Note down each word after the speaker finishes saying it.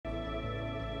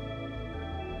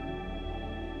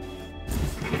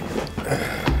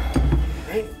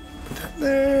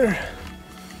there.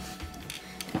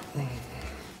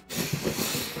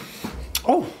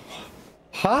 Oh,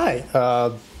 hi.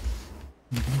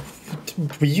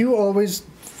 Were you always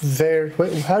there?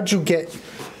 Wait, how'd you get?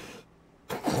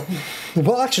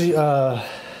 Well, actually,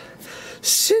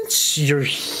 since you're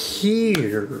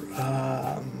here,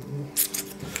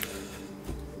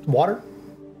 water?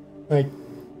 Like,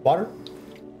 water?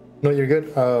 No, you're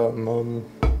good.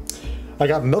 I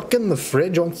got milk in the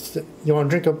fridge. You want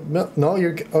to drink a milk? No,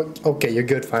 you're okay. You're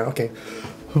good. Fine. Okay.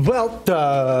 Well,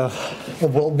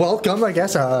 welcome. I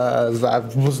guess I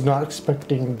was not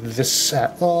expecting this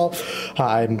at all.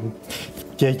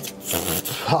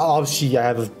 Obviously I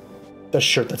have a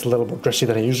shirt that's a little more dressy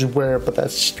than I usually wear, but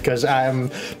that's because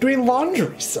I'm doing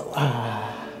laundry. So,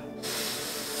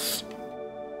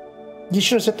 you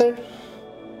should sit there.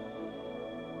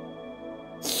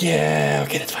 Yeah.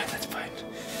 Okay, that's fine. That's fine.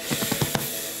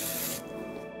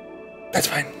 That's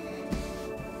fine.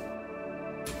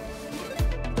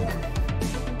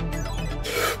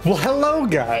 Well, hello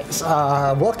guys,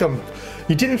 welcome.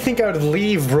 You didn't think I would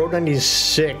leave Road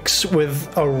 96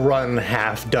 with a run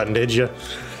half done, did you?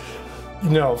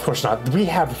 No, of course not. We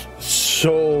have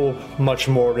so much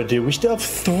more to do. We still have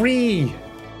three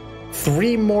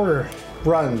more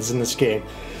runs in this game.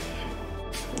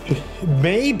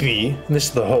 Maybe, and this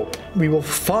is the hope, we will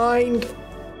find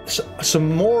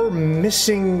some more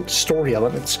missing story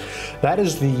elements. That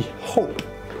is the hope.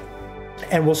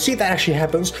 And we'll see if that actually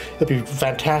happens. It'll be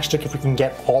fantastic if we can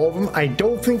get all of them. I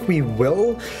don't think we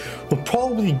will. We'll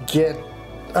probably get,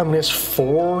 I guess,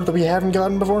 4 that we haven't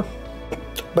gotten before.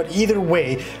 But either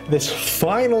way, this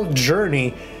final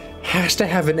journey has to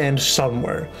have an end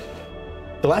somewhere.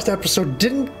 The last episode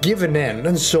didn't give an end,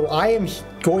 and so I am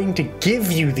going to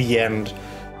give you the end.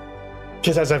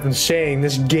 Because as I've been saying,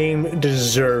 this game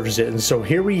deserves it. And so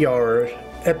here we are,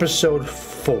 episode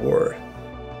 4.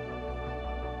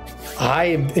 I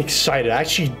am excited. I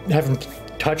actually haven't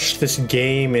touched this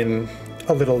game in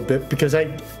a little bit because I'll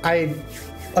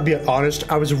be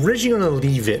honest, I was originally going to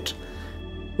leave it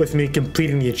with me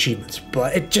completing the achievements,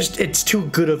 but it's too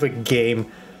good of a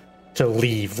game to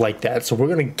leave like that. So we're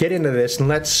going to get into this and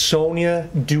let Sonia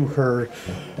do her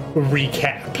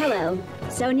recap. Hello,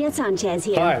 Sonia Sanchez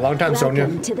here. Hi, long time, Sonia.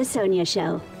 Welcome to the Sonia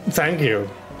Show. Thank you.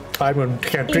 I'm going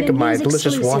to drink of my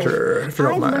delicious water, if you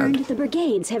don't mind. I've learned the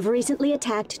brigades have recently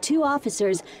attacked 2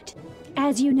 officers.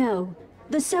 As you know,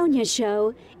 the Sonia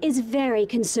Show is very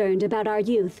concerned about our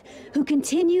youth, who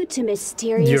continue to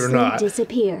mysteriously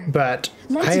disappear. But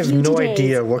I have no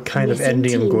idea what kind of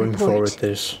ending I'm going for with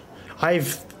this.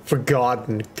 I've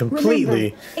forgotten completely.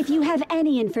 Remember, if you have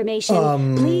any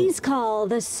information, please call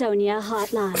the Sonia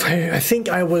hotline. I think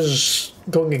I was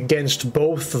going against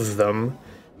both of them.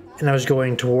 And I was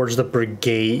going towards the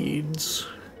brigades,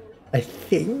 I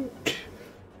think.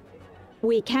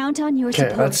 We count on your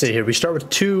support. Okay, let's see here. We start with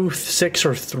 2, 6,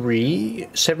 or 3.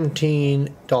 $17,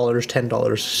 $10,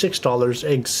 $6,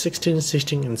 eggs 16,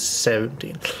 16, and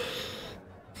 17.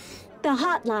 The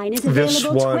hotline is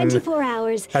available 24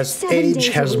 hours. Has age,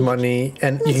 has money,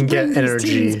 and you can get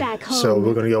energy. So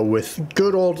we're gonna go with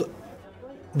good old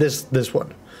this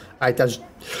one.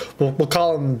 We'll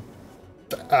call him.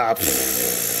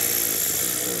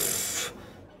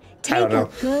 I don't know.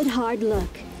 Take a good hard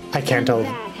look. I can't tell.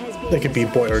 They could be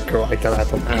boy or girl. I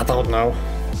don't know.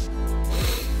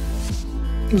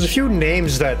 There's a few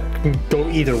names that can go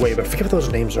either way, but I forget what those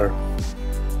names are.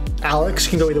 Alex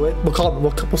can go either way. We'll call him.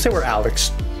 We'll say we're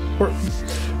Alex.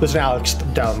 There's an Alex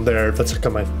down there. That's how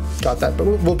come I got that, but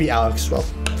we'll be Alex as well.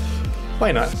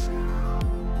 Why not?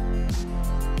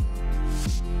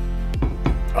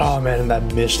 Oh man, I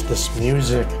missed this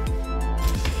music.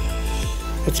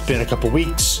 It's been a couple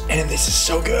weeks, and this is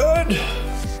so good.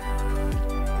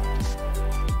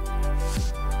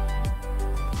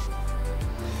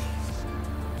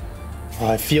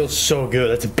 Oh, it feels so good.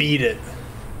 Let's beat it.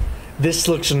 This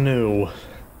looks new,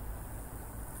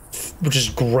 which is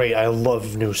great. I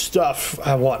love new stuff.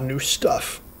 I want new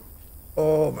stuff.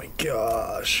 Oh my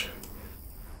gosh.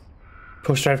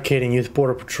 Post-advocating youth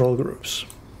border patrol groups.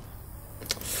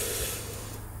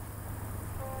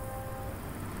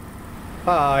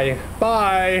 Bye.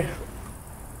 Bye.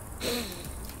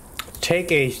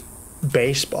 Take a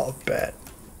baseball bat.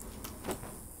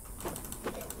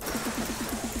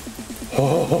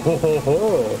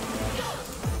 Oh.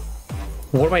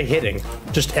 What am I hitting?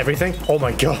 Just everything? Oh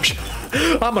my gosh.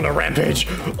 I'm on a rampage.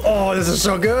 Oh, this is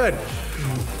so good.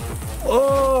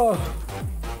 Oh.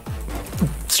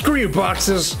 Screw you,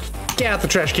 boxes. Get out the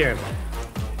trash can.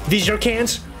 These your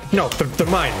cans? No, they're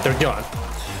mine. They're gone.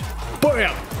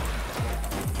 Bam.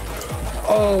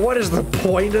 Oh, what is the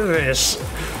point of this?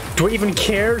 Do I even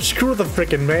care? Screw the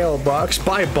freaking mailbox.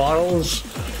 Buy bottles.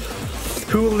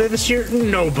 Who lives here?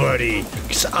 Nobody.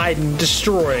 Because I'm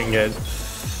destroying it.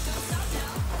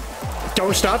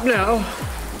 Don't stop now.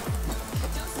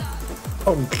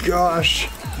 Oh gosh.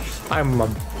 I'm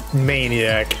a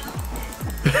maniac.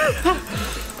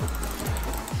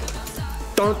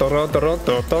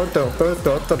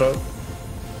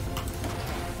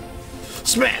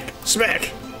 Smack!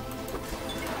 Smack!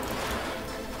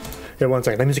 Here, one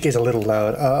second. The music is a little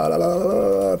loud.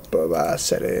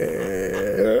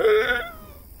 Setting.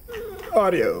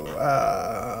 Audio.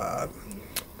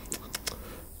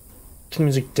 Turn the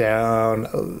music down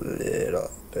a little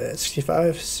bit.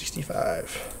 65?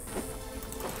 65.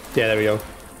 Yeah, there we go.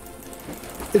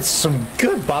 It's some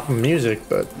good bopping music,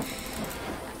 but...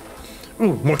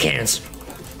 Ooh, more cans.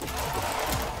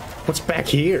 What's back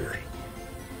here?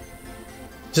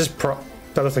 Is this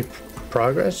that looks like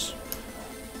progress?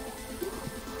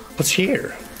 What's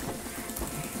here?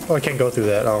 Oh, I can't go through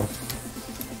that. Oh.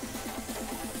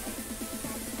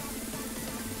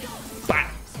 Bah.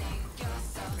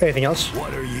 Anything else?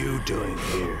 What are you doing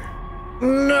here?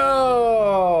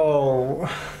 No!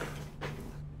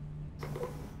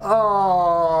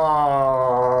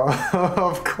 Oh,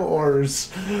 of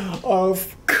course.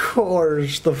 Of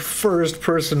course. The first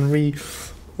person we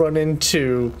run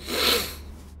into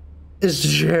is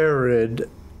Jared.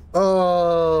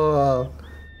 Oh.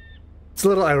 It's a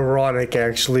little ironic,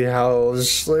 actually, how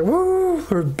it's like, woo,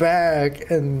 we're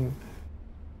back. And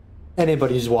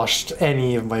anybody who's watched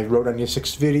any of my Road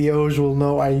 96 videos will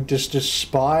know I just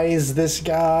despise this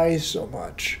guy so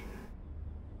much.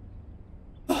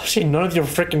 See, none of your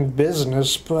freaking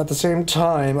business, but at the same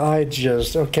time, I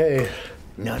just, okay.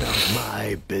 None of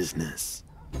my business.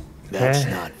 That's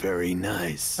not very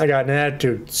nice. I got an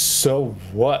attitude, so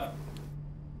what?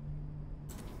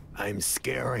 I'm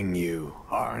scaring you,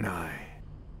 aren't I?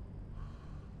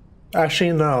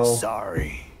 Actually, no.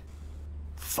 Sorry.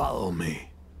 Follow me.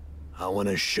 I want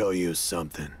to show you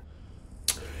something.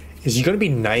 Is he going to be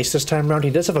nice this time around? He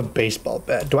does have a baseball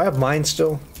bat. Do I have mine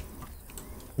still?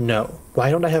 No.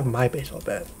 Why don't I have my baseball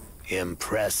bat?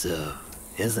 Impressive,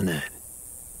 isn't it?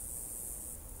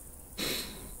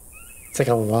 It's like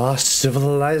a lost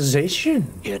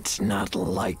civilization. It's not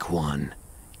like one.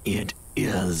 It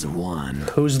is one.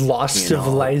 Who's lost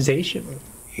civilization?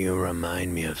 You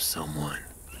remind me of someone.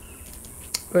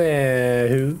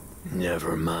 Who?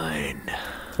 Never mind.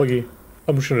 Okay,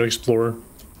 I'm just gonna explore.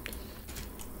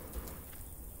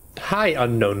 Hi,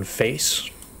 unknown face.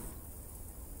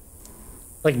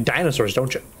 Like dinosaurs,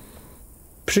 don't you?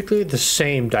 Particularly the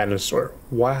same dinosaur.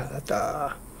 What the?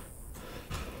 I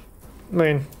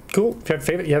mean, cool. If you have a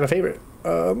favorite, you have a favorite.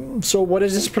 So what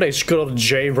is this place? Good old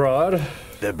J-Rod.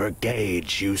 The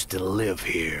brigades used to live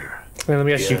here. And let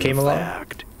me guess, you came along? In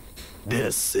fact,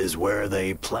 this is where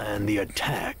they planned the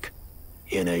attack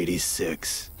in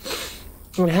 '86.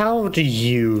 And how do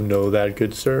you know that,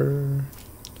 good sir?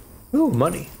 Ooh,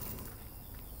 money.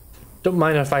 Don't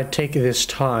mind if I take this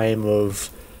time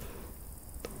of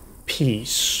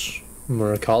peace, I'm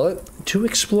gonna call it, to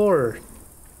explore.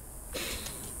 I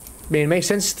mean, it makes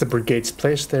sense it's the brigade's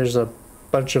place. There's a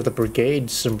bunch of the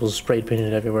brigade symbols spray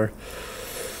painted everywhere.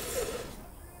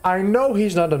 I know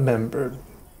he's not a member,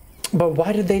 but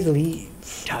why did they leave?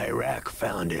 Tyrak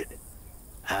found it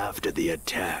after the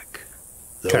attack.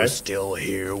 Okay. Those still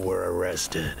here were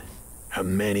arrested,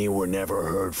 and many were never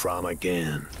heard from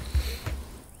again.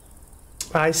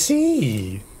 I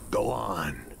see. Go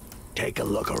on, take a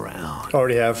look around.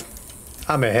 Already have.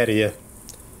 I'm ahead of you.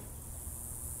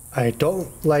 I don't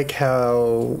like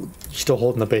how you're still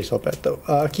holding the baseball bat though.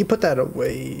 Can you put that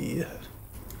away?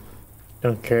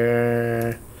 Don't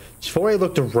care. Before I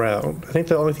looked around, I think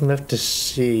the only thing left to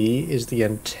see is the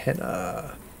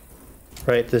antenna.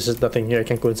 Right, this is nothing here. I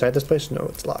can't go inside this place? No,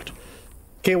 it's locked.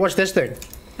 Okay, what's this thing?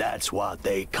 That's what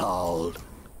they called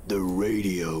the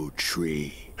radio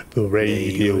tree. The radio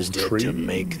They used tree. it to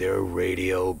make their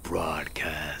radio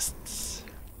broadcasts.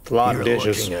 A lot You're of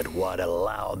dishes. looking at what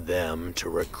allowed them to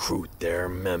recruit their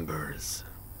members.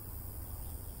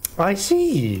 I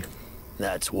see.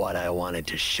 That's what I wanted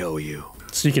to show you.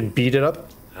 So you can beat it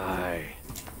up?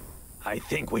 I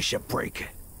think we should break it.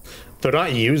 They're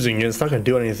not using it. It's not going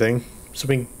to do anything. So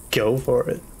we can go for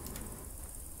it.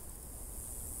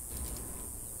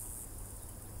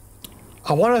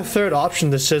 I want a third option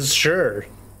that says sure.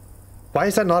 Why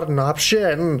is that not an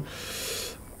option?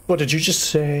 What did you just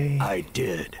say? I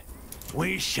did.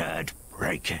 We should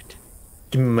break it.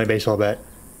 Give me my baseball bat.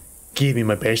 Give me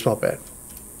my baseball bat.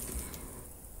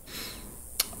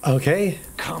 Okay.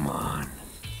 Come on.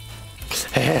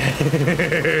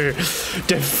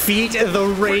 Defeat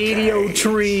the radio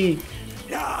tree.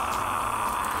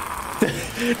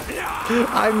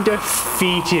 I'm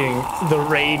defeating the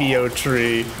radio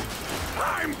tree.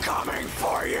 I'm coming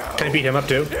for you. Can I beat him up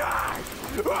too?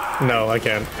 No, I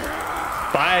can't.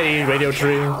 Bye, radio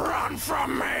tree. Run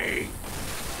from me.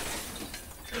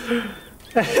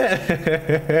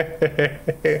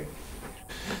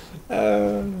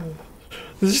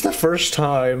 This is the first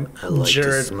time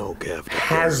Jared smoke after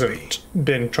hasn't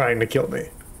been trying to kill me.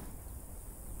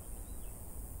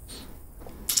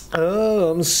 Oh,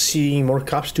 I'm seeing more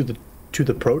cops to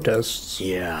the protests.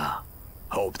 Yeah.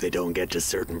 Hope they don't get to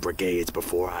certain brigades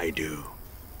before I do.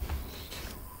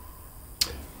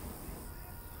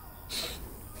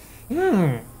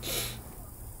 The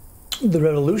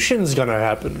revolution's gonna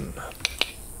happen.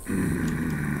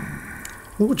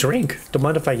 Ooh, drink. Don't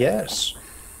mind if I guess.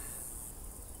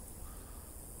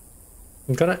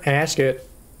 I'm gonna ask it.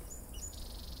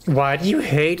 Why do you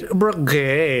hate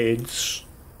brigades?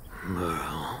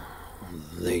 Well,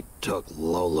 they took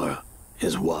Lola,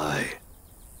 is why.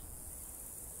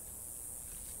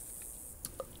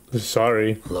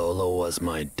 Sorry. Lola was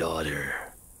my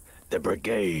daughter. The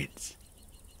brigades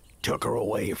took her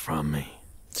away from me.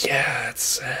 Yeah, it's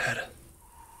sad.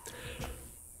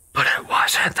 But it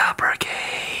wasn't the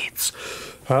brigades.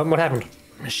 What happened?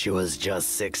 She was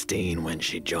just 16 when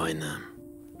she joined them.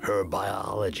 Her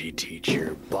biology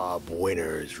teacher, Bob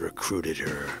Winters, recruited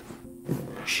her.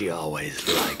 She always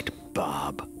liked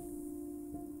Bob.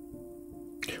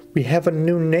 We have a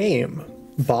new name.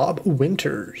 Bob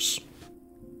Winters.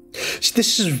 See,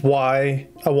 this is why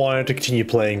I wanted to continue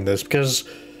playing this, because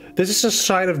this is a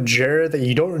side of Jared that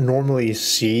you don't normally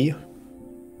see.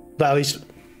 At least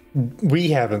we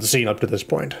haven't seen up to this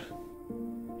point.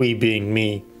 We being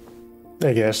me,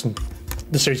 I guess, and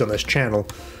the series on this channel.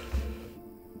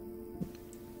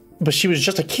 But she was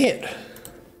just a kid.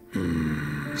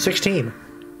 16.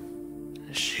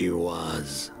 She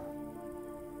was.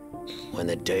 When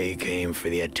the day came for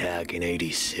the attack in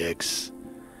 '86,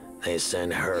 they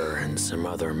sent her and some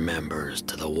other members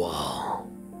to the wall.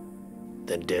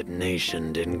 The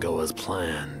detonation didn't go as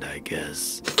planned, I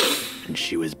guess, and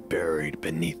she was buried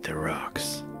beneath the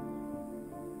rocks.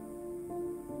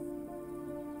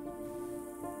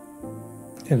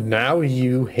 And now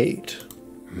you hate.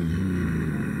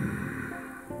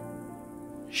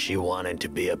 She wanted to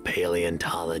be a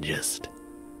paleontologist,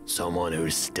 someone who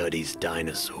studies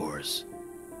dinosaurs.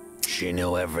 She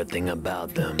knew everything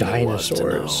about them. Dinosaurs.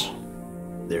 There was to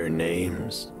know. Their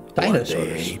names, Dinosaurs. what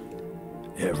they ate,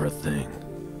 everything.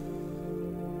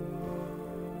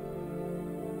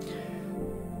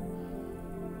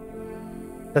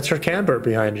 That's her camper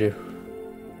behind you.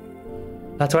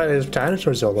 That's why there's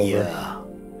dinosaurs all over. Yeah,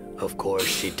 of course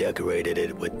she decorated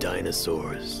it with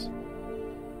dinosaurs.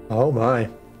 Oh my.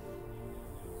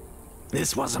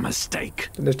 This was a mistake.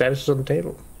 And there's dinosaurs on the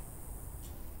table.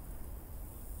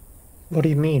 What do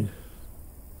you mean?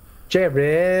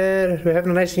 Jared, we're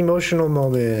having a nice emotional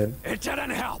moment. It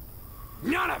didn't help.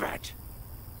 None of it.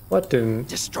 What didn't?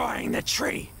 Destroying the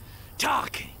tree.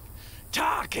 Talking.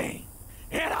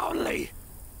 It only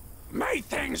made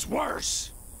things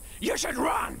worse. You should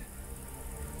run.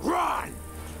 Run.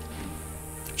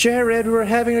 Jared, we're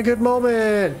having a good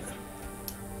moment.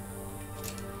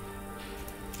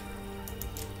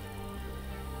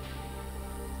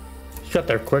 You got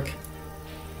there quick.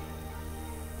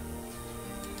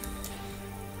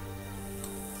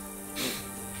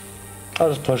 I'll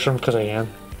just push him because I can.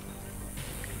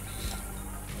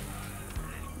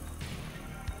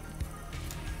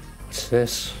 What's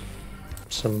this?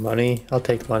 Some money. I'll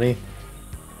take money.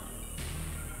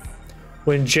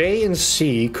 When J and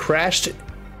C crash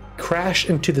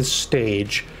into the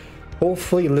stage,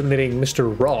 hopefully eliminating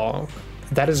Mr. Wrong,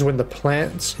 that is when the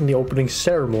plants in the opening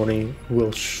ceremony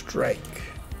will strike.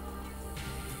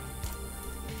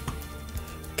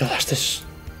 Gosh,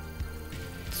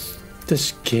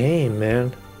 this game,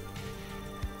 man.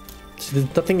 See,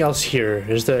 there's nothing else here.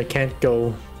 Is that I can't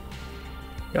go.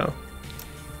 No.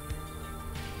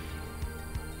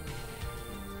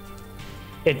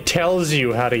 It tells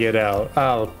you how to get out.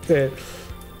 Oh, it.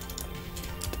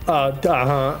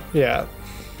 Yeah.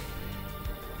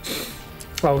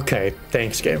 Okay,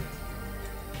 thanks, game.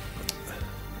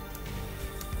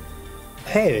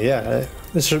 Hey, yeah,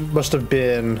 this must have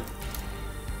been.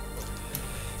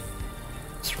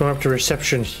 Let's go up to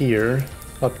reception here.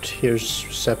 Up to here's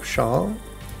reception.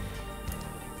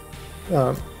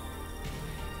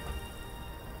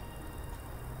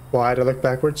 Why did I look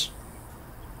backwards?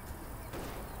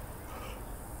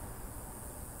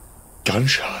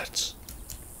 Gunshots.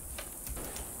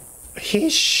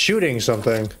 He's shooting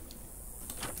something.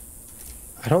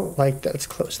 I don't like that. It's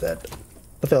close that.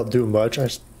 But they'll do much. I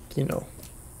just, you know,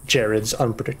 Jared's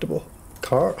unpredictable.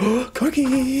 Car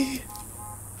key.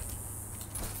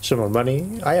 Some more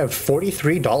money. I have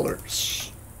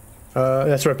 $43.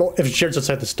 That's right. If Jared's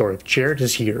outside the store, if Jared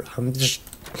is here, I'm just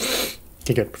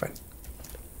okay, good, fine.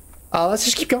 Let's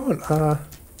just keep going.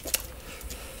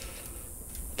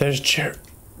 There's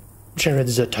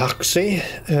Jared's a taxi.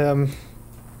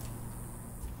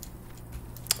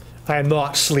 I am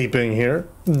not sleeping here.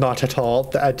 Not at all.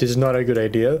 That is not a good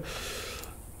idea.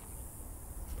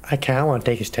 I kind of want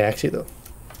to take his taxi, though.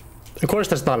 Of course,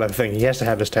 that's not a thing. He has to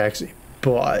have his taxi.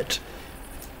 But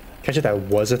can't you that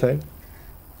was a thing?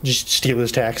 Just steal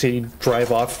his taxi,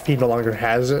 drive off. He no longer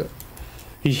has it.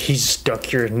 He's stuck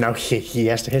here. Now he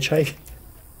has to hitchhike.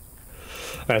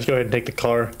 Alright, let's go ahead and take the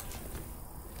car.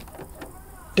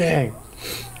 Dang.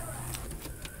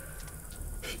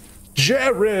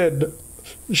 Jared!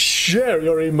 Share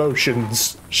your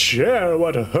emotions. Share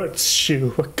what hurts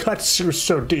you, what cuts you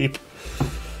so deep.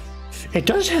 It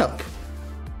does help.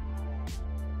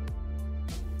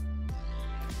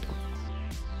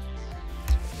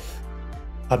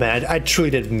 Oh man, I truly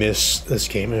did miss this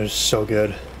game. It was so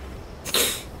good.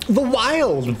 The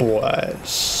Wild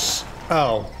Boys.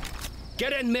 Oh.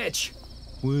 Get in, Mitch.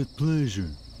 With pleasure.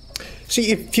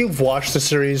 See, if you've watched the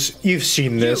series, you've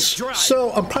seen this.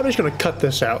 So I'm probably just going to cut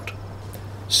this out.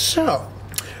 So.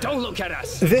 Don't look at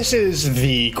us. This is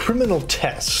the criminal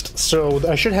test. So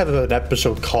I should have an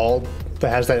episode called that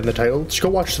has that in the title. Just go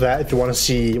watch that if you want to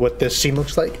see what this scene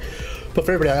looks like. But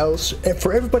for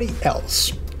everybody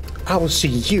else, I will see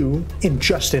you in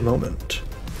just a moment.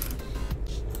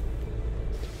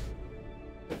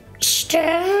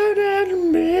 Stan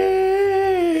and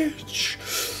Mitch.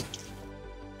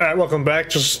 Alright, welcome back.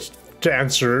 Just to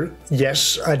answer,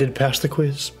 yes, I did pass the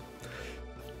quiz.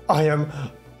 I am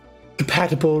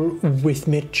compatible with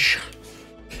Mitch.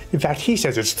 In fact, he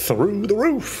says it's through the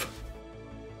roof.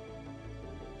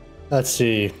 Let's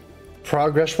see.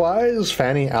 Progress-wise,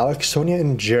 Fanny, Alex, Sonia,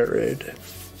 and Jared.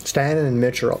 Stan and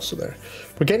Mitch are also there.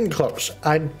 We're getting close.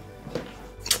 I'm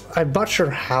not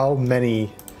sure how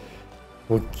many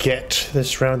will get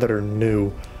this round that are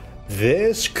new.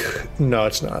 No,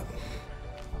 it's not.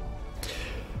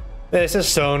 This is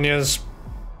Sonia's.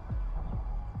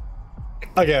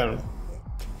 Again,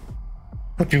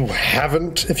 if you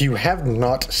have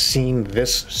not seen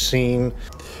this scene,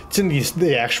 it's in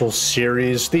the actual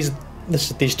series. These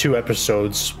two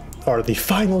episodes are the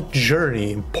final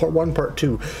journey, part 1, part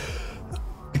 2,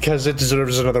 because it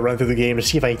deserves another run through the game to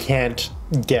see if I can't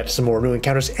get some more new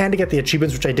encounters and to get the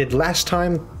achievements, which I did last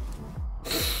time.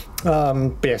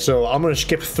 But yeah, so I'm gonna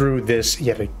skip through this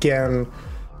yet again,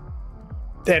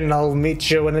 and I'll meet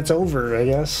you when it's over, I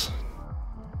guess.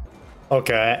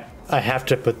 Okay, I have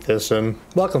to put this in.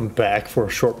 Welcome back for a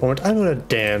short moment. I'm gonna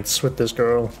dance with this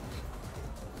girl,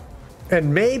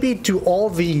 and maybe do all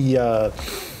the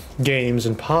games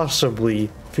and possibly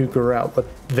figure out what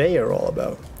they are all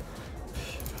about.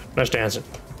 Nice dancing.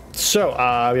 So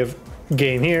we have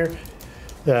game here,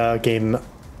 game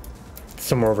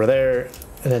somewhere over there,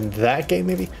 and then that game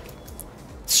maybe.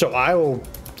 So we'll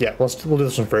do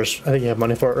this one first. I think you have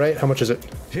money for it, right? How much is it?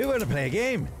 You want to play a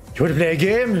game? You want to play a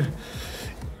game?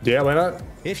 Yeah, why not?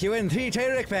 If you win 3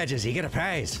 Tyrek badges, you get a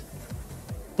prize.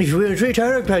 If you win 3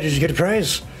 Tyrek badges, you get a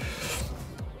prize.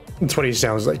 That's what he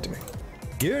sounds like to me.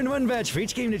 You earn 1 badge for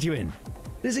each game that you win.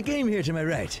 There's a game here to my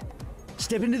right.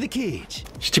 Step into the cage.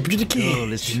 Step into the cage.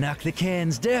 Goal is to knock the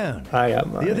cans down. I got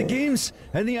mine. The other games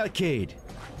and the arcade.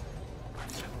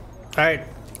 Alright.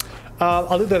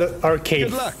 I'll do the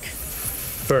arcade Good luck.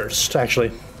 first,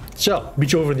 actually. So,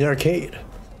 meet you over in the arcade.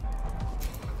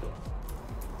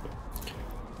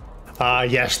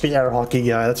 Yes, the air hockey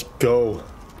guy. Let's go.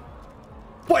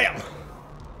 Wham!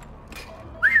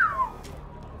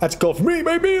 Let's go for me,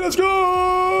 baby. Let's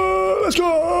go. Let's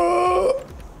go.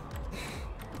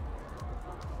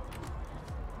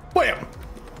 Wham!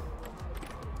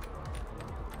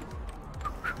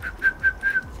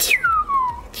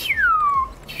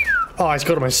 Oh, I just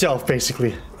go to myself,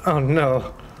 basically. Oh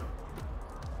no.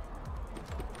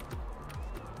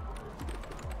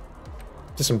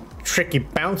 Just some tricky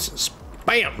bounces.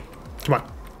 Bam! Come on.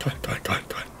 Come on, come on, come on,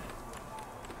 come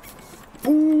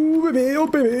on. Ooh, baby, oh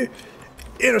baby.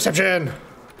 Interception!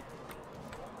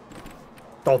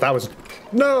 Oh, that was...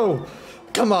 No!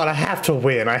 Come on, I have to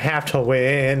win. I have to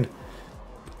win.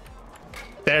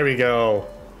 There we go.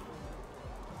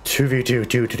 2v2,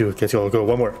 2-2. Let's go,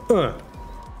 one more.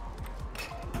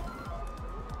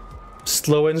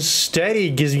 Slow and steady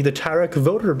gives me the Tyrek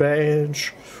voter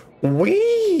badge.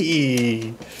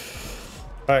 Whee!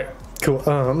 Alright, cool.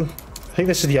 I think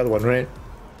this is the other one, right?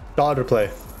 Daughter play.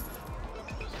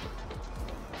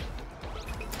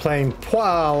 Playing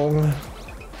Pwong.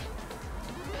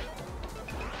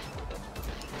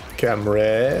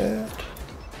 Camera.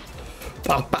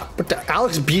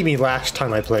 Alex beat me last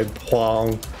time I played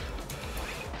Pwong.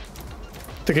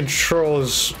 The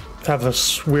controls have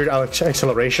this weird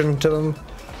acceleration to them.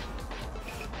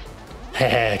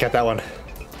 Hey, got that one.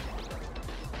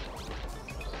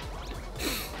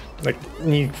 Like,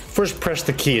 when you first press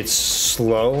the key, it's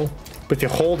slow, but if you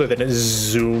hold it, then it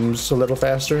zooms a little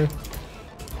faster.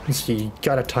 So you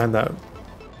gotta time that,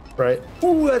 right?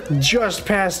 Ooh, that just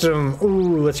passed him.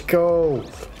 Ooh, let's go.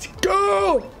 Let's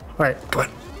go. All right, come on.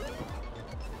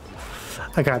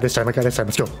 I got it this time. I got it this time.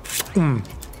 Let's go.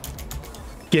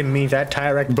 Give me that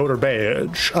Tyrek voter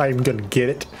badge. I'm gonna get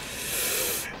it.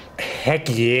 Heck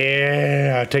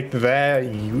yeah. Take that,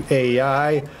 you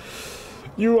AI.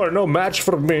 You are no match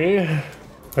for me.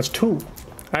 That's 2. All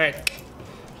right.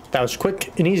 That was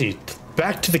quick and easy.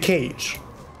 Back to the cage.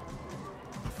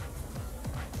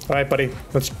 All right, buddy.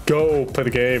 Let's go play the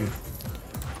game.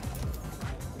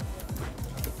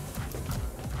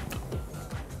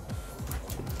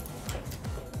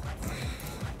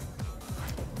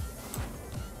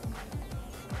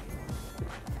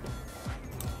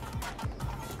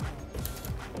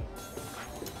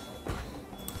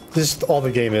 This is all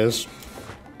the game is.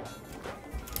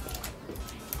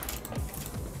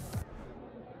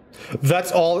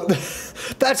 That's all.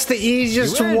 That's the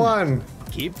easiest one.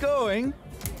 Keep going.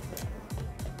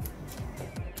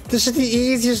 This is the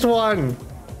easiest one.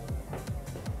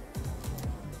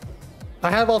 I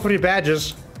have all 3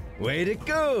 badges. Way to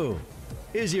go.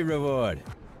 Here's your reward.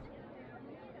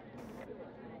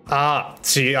 Ah,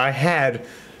 see, I had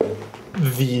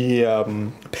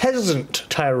the peasant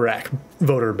Tyrek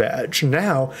voter badge.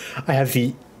 Now I have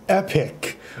the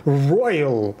epic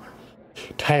royal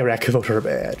Tyrek voter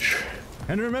badge.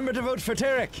 And remember to vote for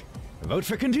Tarek. Vote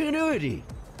for continuity.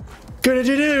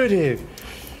 Continuity.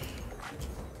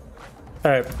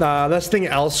 All right. Unless anything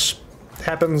else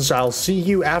happens, I'll see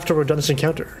you after we're done this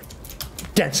encounter.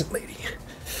 Dancing lady.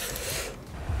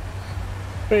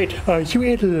 Wait, are you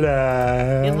in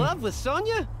love? In love with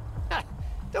Sonya? Ha,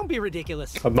 don't be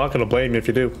ridiculous. I'm not gonna blame you if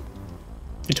you do.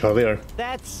 You totally are.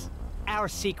 That's our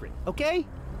secret, okay?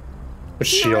 But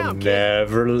See you she'll around,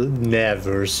 kid.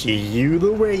 never see you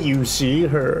the way you see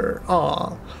her.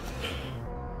 Aw.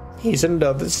 He's in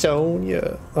love with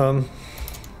Sonya.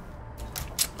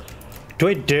 Do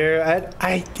I dare?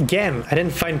 Again, I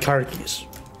didn't find car keys.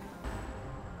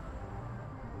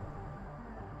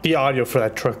 The audio for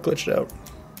that truck glitched out.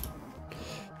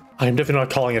 I'm definitely not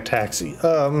calling a taxi.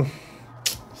 We'll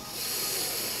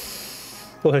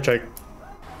hitchhike.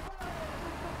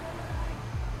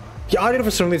 The audio for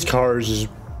some of these cars is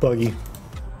buggy.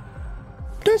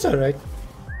 That's alright.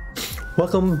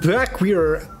 Welcome back. We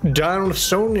are down with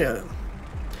Sonya.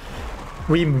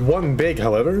 We won big,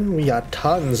 however. We got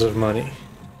tons of money.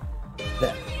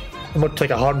 That about like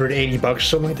 180 bucks,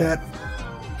 something like that.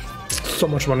 So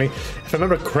much money. If I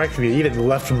remember correctly, we even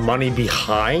left money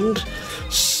behind.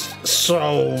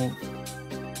 So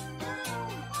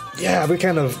yeah, we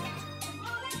kind of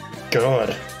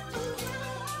good.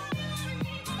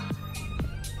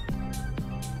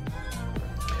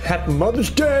 Happy Mother's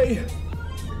Day.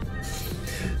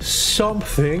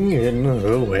 Something in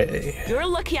the way. You're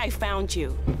lucky I found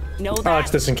you. Know that? Oh,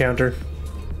 it's this encounter.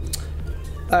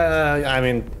 I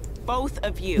mean, both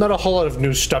of you. not a whole lot of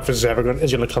new stuff is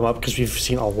gonna come up because we've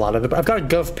seen a lot of it. But I've got a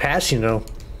Gov Pass, you know.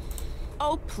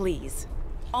 Oh please,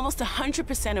 almost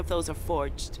 100% of those are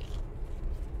forged.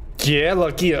 Yeah,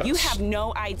 lucky us. You have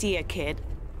no idea, kid.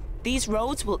 These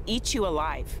roads will eat you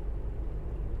alive.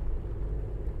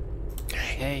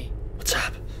 Hey, What's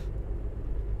up?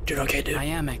 Doing okay, dude? I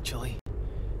am actually.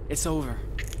 It's over.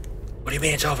 What do you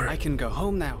mean it's over? I can go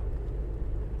home now.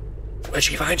 Where'd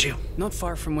she find you? Not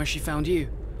far from where she found you.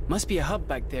 Must be a hub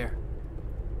back there.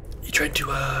 You tried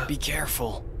to, Be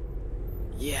careful.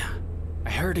 Yeah,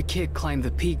 I heard a kid climb the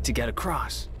peak to get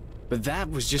across. But that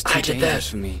was just too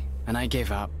dangerous for me, and I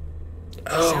gave up.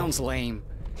 Oh. Sounds lame,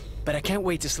 but I can't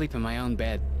wait to sleep in my own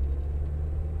bed.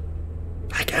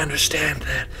 I can understand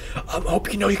that.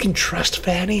 Hope you know you can trust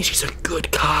Fanny. She's a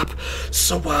good cop.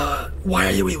 So, why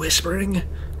are you whispering?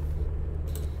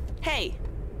 Hey,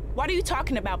 what are you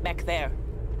talking about back there?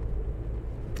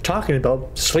 Talking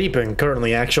about sleeping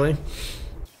currently, actually.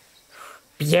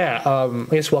 Yeah, I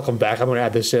guess welcome back. I'm gonna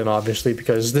add this in, obviously,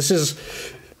 because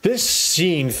this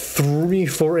scene threw me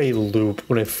for a loop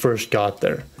when I first got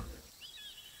there.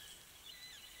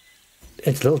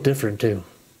 It's a little different, too.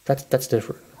 That's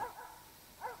different.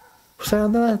 Was that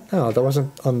on that? No, that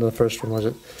wasn't on the first one, was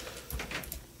it?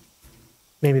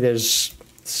 Maybe there's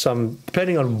some,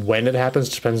 depending on when it happens,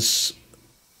 depends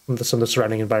on some of the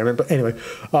surrounding environment. But anyway,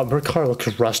 her car looks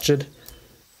rusted.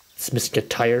 It's missing a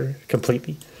tire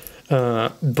completely.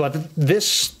 But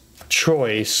this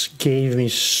choice gave me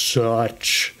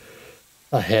such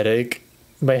a headache.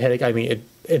 By headache, I mean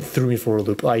it threw me for a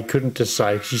loop. I couldn't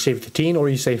decide. You save the teen, or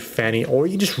you save Fanny, or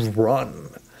you just run.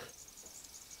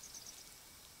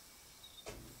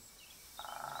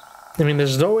 I mean,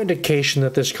 there's no indication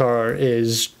that this car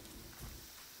is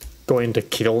going to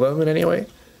kill them in any way.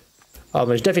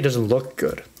 It definitely doesn't look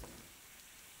good.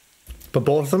 But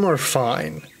both of them are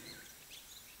fine.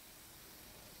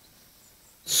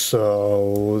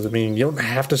 So, I mean, you don't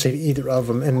have to save either of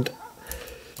them. And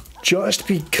just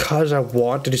because I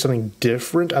want to do something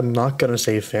different, I'm not going to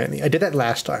save Fanny. I did that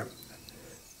last time.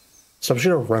 So I'm just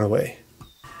going to run away.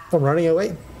 I'm running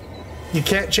away. You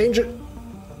can't change it.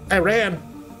 I ran.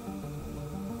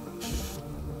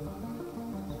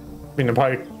 I mean, I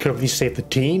probably could have at least saved the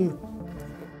teen.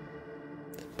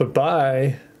 But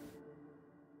bye.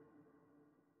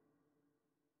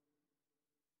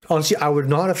 Honestly, I would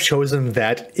not have chosen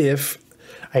that if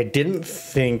I didn't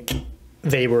think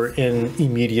they were in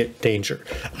immediate danger.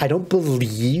 I don't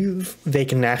believe they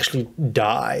can actually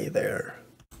die there.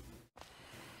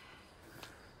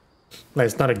 Like,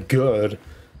 it's not a good.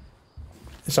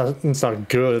 It's not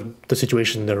good, the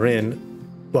situation they're in,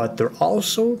 but they're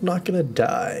also not gonna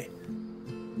die.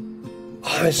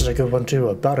 Oh, this is a good one too,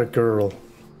 about a girl.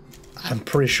 I'm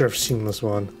pretty sure I've seen this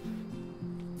one.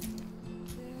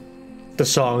 The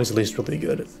song is at least really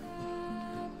good.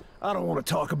 I don't want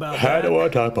to talk about that. I don't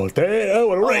want to talk about that. I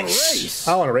want to race.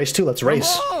 I want to race too. Let's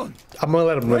race. I'm gonna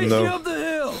let him win though. Up the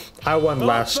hill. I won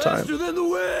last time, than the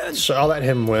wind. So I'll let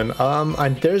him win.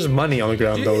 There's money on the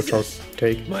ground though, which I'll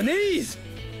take. My knees.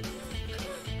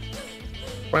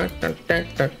 You'll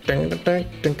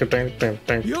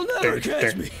never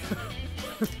catch me.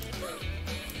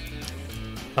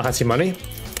 I see money.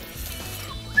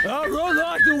 I run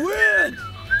like the wind,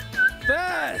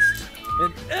 fast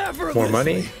and effortlessly. More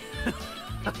money.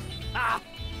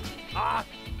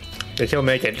 He'll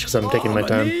make it because I'm taking my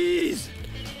time. Knees.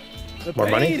 More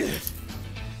money.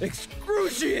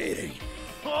 Excruciating.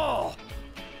 Oh.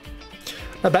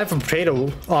 Not bad for a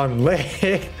potato on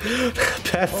legs.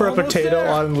 Bad for a potato there.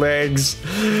 On legs.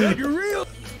 Make it real.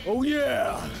 Oh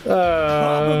yeah.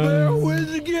 Papa Bear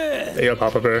wins again. There you go,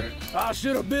 Papa Bear. I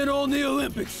should have been on the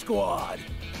Olympic squad.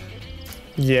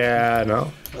 Yeah,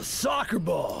 no. A soccer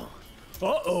ball.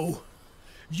 Uh-oh.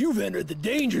 You've entered the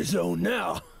danger zone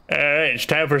now. Alright, it's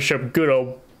time for some good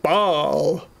old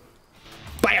ball.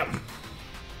 Bam!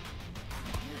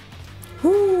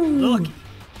 Woo. Lucky.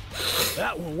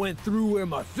 That one went through where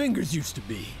my fingers used to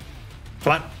be.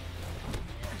 Come on.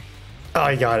 Oh,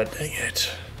 I got it. Dang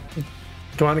it.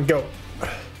 Come on and go.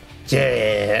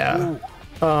 Yeah.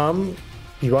 Ooh.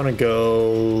 You want to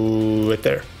go right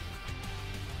there.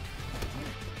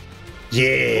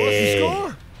 Yeah. What's the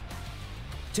score?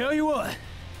 Tell you what.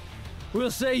 We'll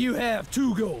say you have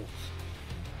 2 goals.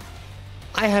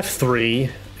 I have 3.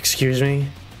 Excuse me.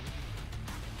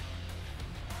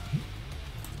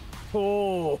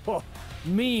 Oh,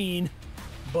 mean,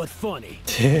 but funny.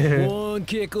 1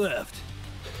 kick left.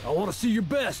 I want to see your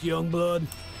best, young blood.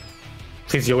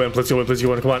 Please go in, please go in, please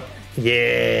go in, come on.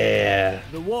 Yeah.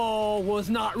 The wall was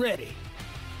not ready,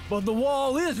 but the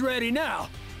wall is ready now.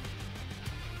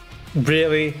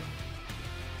 Really?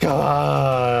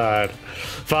 God.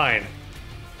 Fine.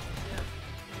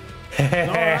 All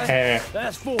right,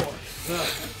 that's 4.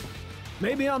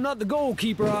 Maybe I'm not the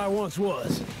goalkeeper I once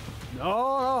was.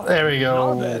 No. There we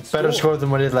go. Better score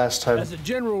than what I did last time. As a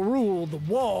general rule, the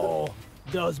wall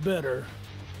does better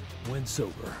when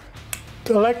sober.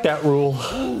 I like that rule.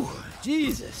 Ooh,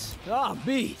 Jesus. I'm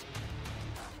beat.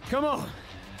 Come on.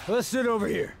 Let's sit over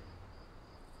here.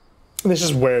 This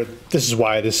is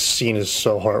why this scene is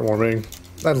so heartwarming.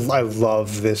 I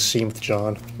love this scene with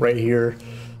John right here.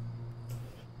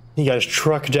 You got his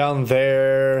truck down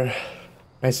there.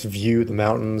 Nice view of the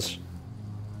mountains.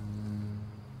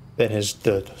 Then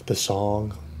the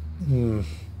song.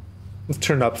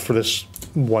 Turn up for this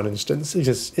one instance.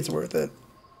 It's worth it.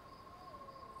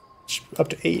 Up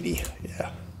to 80,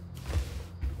 yeah.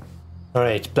 All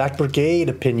right, Black Brigade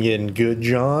opinion. Good,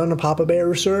 John, Papa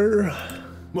Bear, sir.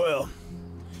 Well,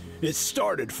 it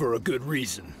started for a good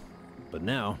reason, but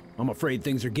now I'm afraid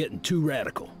things are getting too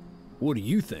radical. What do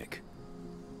you think?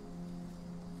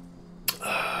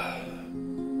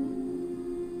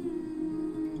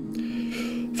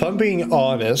 If I'm being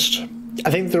honest, I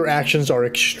think their actions are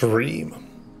extreme.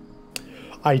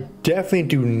 I definitely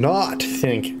do not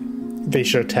think they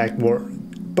should attack more,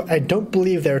 but I don't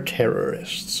believe they're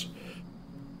terrorists.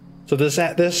 So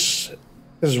this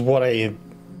is what I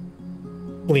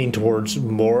lean towards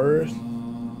more,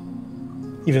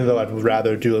 even though I'd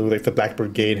rather do like the Black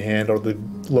Brigade hand or the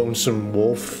Lonesome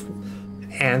Wolf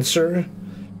answer.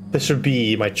 This would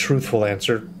be my truthful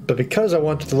answer, but because I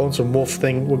wanted the Lonesome Wolf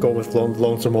thing, we'll go with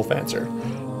Lonesome Wolf answer.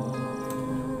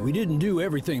 We didn't do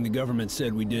everything the government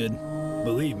said we did,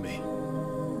 believe me.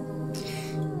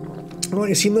 Well,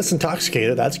 you seem less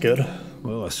intoxicated, that's good.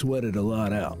 Well, I sweated a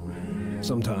lot out.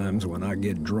 Sometimes when I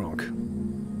get drunk,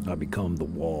 I become the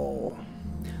wall.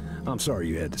 I'm sorry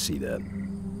you had to see that.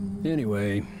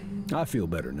 Anyway, I feel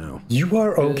better now. You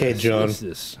are okay, John.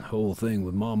 This whole thing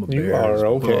with Mama Bear you are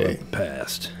okay.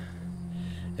 Past.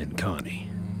 And Connie.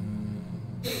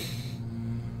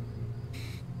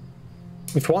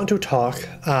 If you want to talk,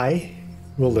 I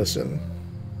will listen.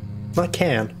 Not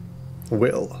can,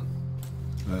 will.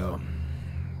 Well,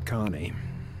 Connie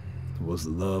was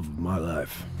the love of my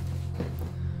life.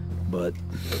 But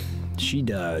she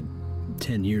died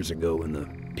 10 years ago in the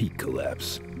peak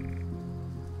collapse.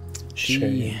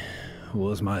 She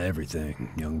was my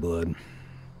everything, young blood.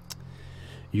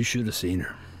 You should have seen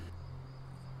her.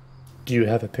 Do you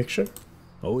have a picture?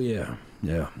 Oh, yeah.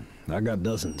 I got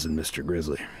dozens in Mr.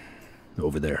 Grizzly.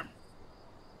 Over there.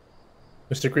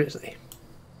 Mr. Grizzly.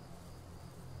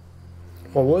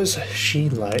 What was she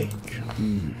like?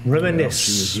 Reminisce. Well,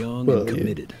 she was young and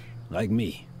committed, like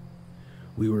me.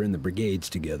 We were in the brigades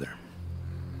together.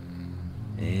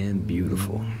 And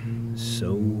beautiful.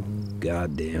 So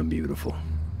goddamn beautiful.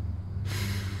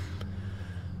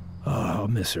 Oh, I'll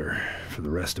miss her for the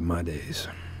rest of my days.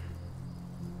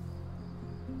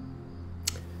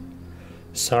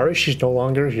 Sorry she's no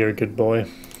longer here, good boy.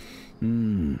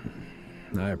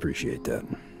 I appreciate that,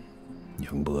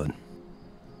 young blood.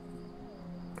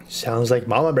 Sounds like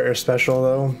Mama Bear special,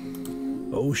 though.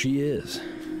 Oh, she is.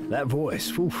 That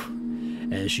voice, oof.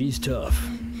 And she's tough.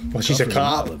 Well, she's a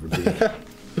cop. But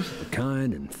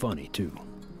kind and funny, too.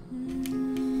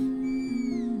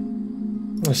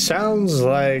 It sounds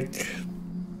like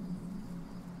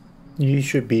you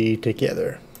should be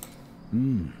together.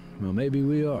 Well, maybe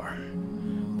we are.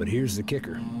 But here's the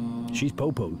kicker. She's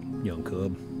popoed, young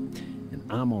cub. And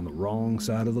I'm on the wrong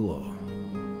side of the law.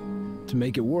 To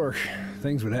make it work,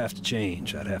 things would have to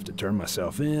change. I'd have to turn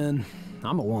myself in.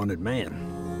 I'm a wanted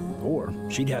man. Or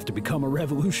she'd have to become a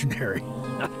revolutionary.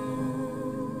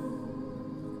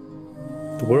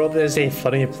 The world is a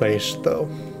funny place, though.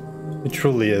 It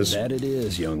truly is. That it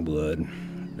is, young blood.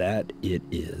 That it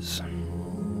is.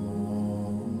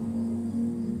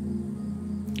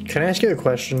 Can I ask you a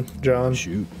question, John?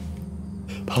 Shoot.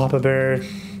 Papa Bear.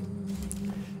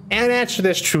 And answer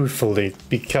this truthfully,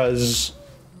 because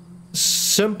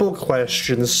simple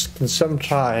questions can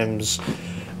sometimes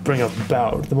bring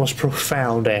about the most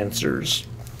profound answers.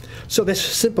 So this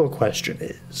simple question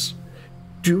is,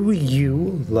 do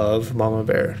you love Mama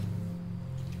Bear?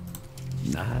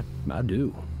 I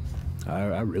do.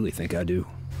 I really think I do.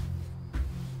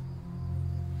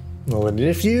 Well, and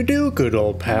if you do, good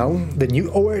old pal, then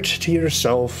you owe it to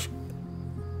yourself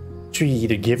to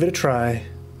either give it a try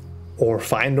or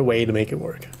find a way to make it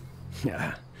work.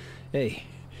 Yeah. Hey,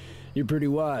 you're pretty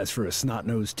wise for a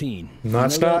snot-nosed teen.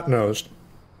 Not snot-nosed.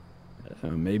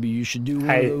 Maybe you should do one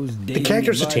of those daily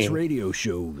advice radio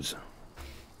shows.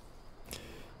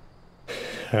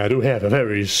 I do have a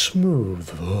very smooth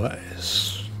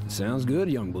voice. Sounds good,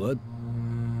 young blood.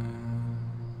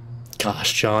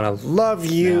 Gosh, John, I love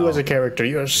you as a character.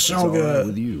 You're so good. Right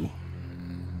with you.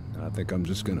 I think I'm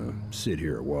just gonna sit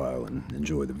here a while and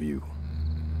enjoy the view.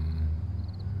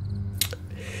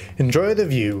 Enjoy the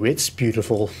view. It's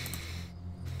beautiful.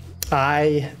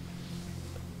 I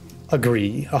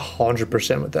agree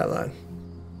 100% with that line.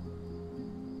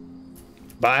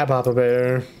 Bye, Papa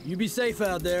Bear. You be safe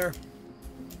out there.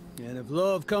 And if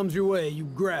love comes your way, you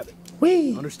grab it.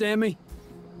 Whee! Understand me?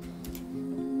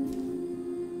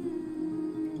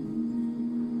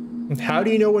 How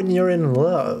do you know when you're in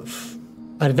love?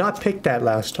 I did not pick that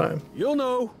last time. You'll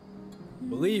know.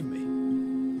 Believe me.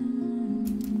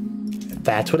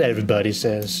 That's what everybody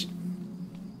says.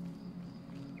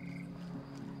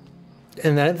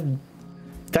 And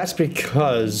that's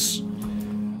because...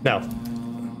 Now,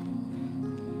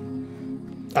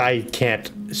 I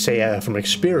can't say from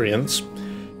experience,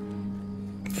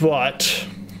 but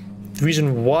the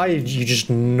reason why you just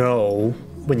know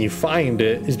when you find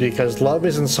it is because love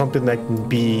isn't something that can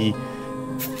be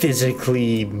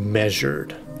physically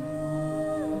measured.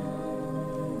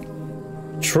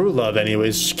 True love,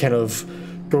 anyways, kind of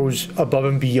goes above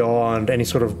and beyond any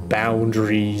sort of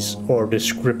boundaries or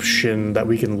description that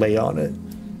we can lay on it.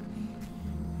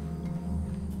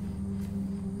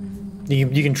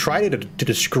 You can try to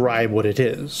describe what it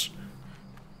is,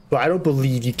 but I don't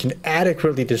believe you can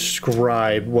adequately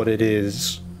describe what it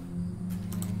is.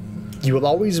 You will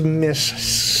always miss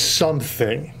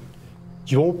something.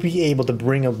 You won't be able to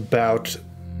bring about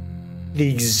the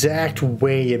exact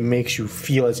way it makes you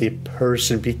feel as a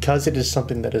person because it is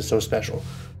something that is so special.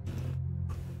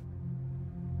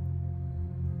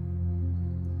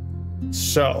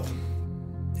 So,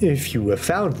 if you have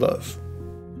found love,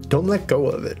 don't let go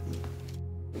of it.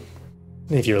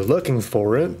 If you're looking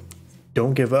for it,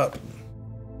 don't give up.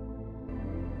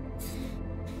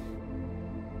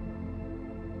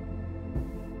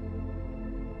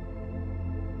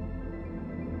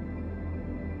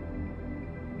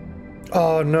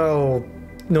 Oh no.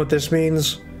 You know what this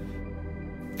means?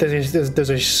 There's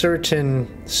a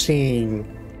certain scene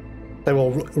that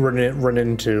we'll run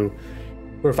into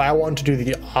where if I want to do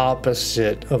the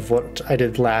opposite of what I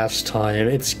did last time,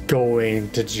 it's going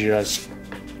to just...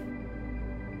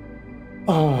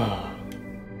 Oh.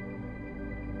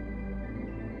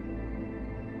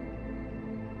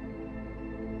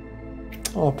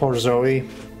 Oh, poor Zoe.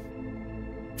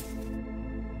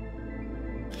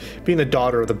 Being the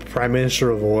daughter of the Prime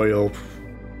Minister of Oil.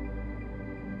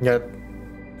 You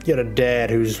got a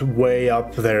dad who's way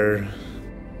up there.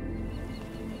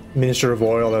 Minister of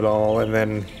Oil and all, and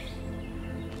then...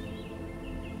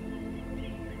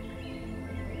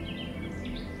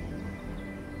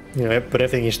 You know, but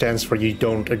everything he stands for you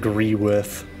don't agree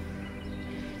with.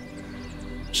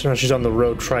 So now she's on the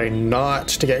road trying not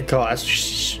to get caught.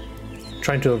 She's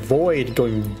trying to avoid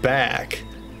going back.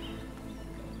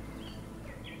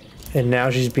 And now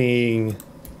she's being...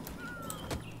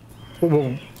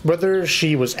 Well, whether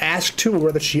she was asked to or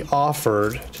whether she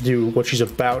offered to do what she's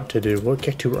about to do. We'll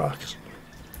kick 2 rocks.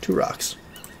 2 rocks.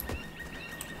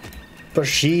 But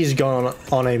she's gone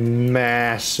on a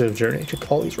massive journey to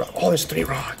all these rocks. Oh, there's 3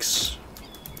 rocks.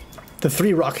 The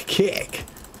 3 rock kick.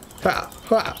 Ha,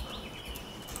 ha.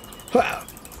 Ha,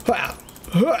 ha,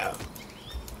 ha.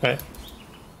 Right.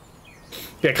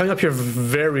 Yeah, coming up here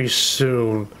very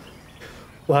soon.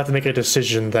 We'll have to make a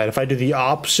decision that if I do the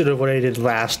opposite of what I did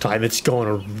last time, it's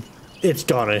gonna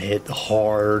hit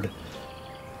hard.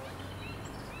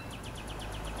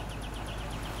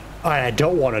 I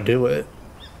don't want to do it.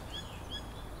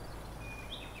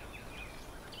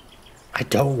 I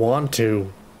don't want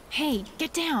to. Hey,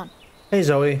 get down. Hey,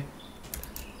 Zoe.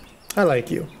 I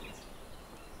like you.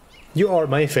 You are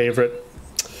my favorite.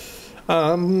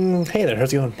 Hey there,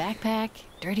 how's it going? Backpack,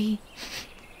 dirty,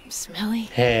 smelly.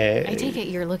 Hey. I take it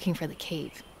you're looking for the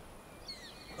cave.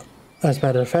 As a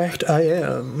matter of fact, I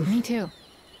am. Me too.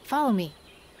 Follow me.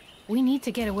 We need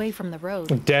to get away from the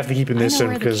road. I'm definitely keeping this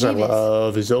in because I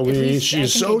love Zoe. She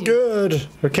is so good.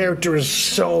 Her character is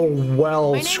so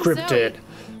well scripted. Zoe.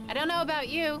 I don't know about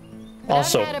you.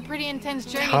 Also, I've had a pretty intense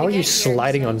journey how are you here,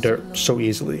 sliding on dirt so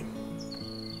easily?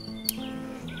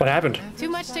 What happened? Too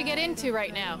much to get into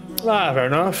right now. Ah, fair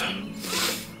enough.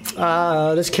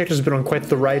 This character's been on quite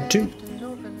the ride too,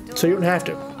 so you don't have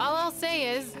to. All I'll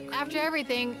say is, after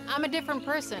everything, I'm a different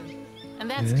person. And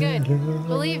that's good.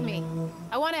 Believe me.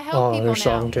 I want to help people now.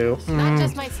 Song too. Not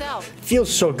just myself. It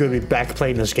feels so good to be back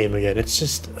playing this game again. It's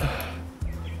just...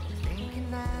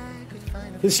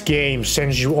 This game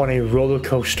sends you on a roller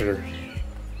coaster.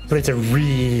 But it's a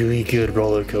really good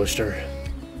roller coaster.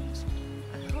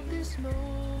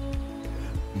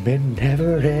 It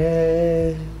never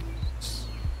ends.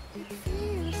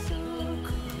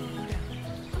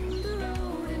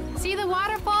 See the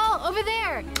waterfall over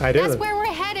there? I do. That's where we're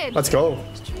headed. Let's go.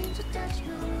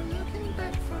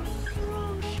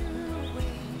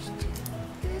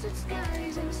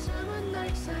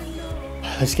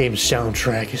 This game's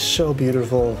soundtrack is so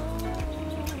beautiful.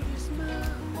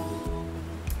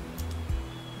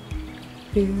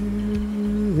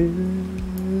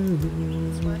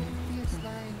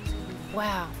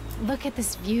 Wow, look at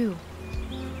this view.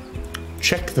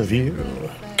 Check the view.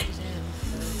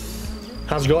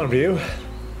 How's it going, view?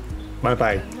 Mind if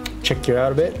I check you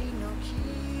out a bit?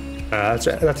 That's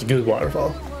a good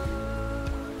waterfall.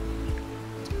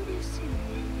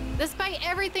 Despite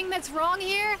everything that's wrong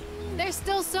here, there's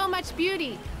still so much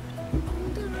beauty.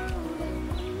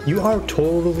 You are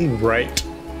totally right.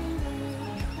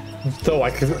 Though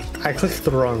I clicked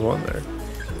the wrong one there.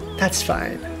 That's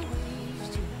fine.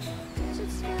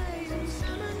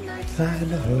 I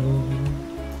know.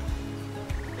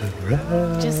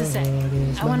 Just a sec.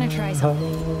 I want to try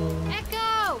something.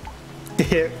 Echo!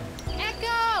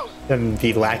 Echo! And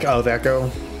the lack of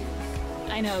echo.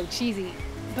 I I know, cheesy,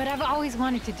 but I've always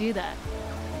wanted to do that.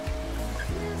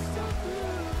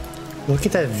 Look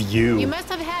at that view. You must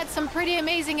have had some pretty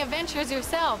amazing adventures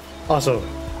yourself. Also,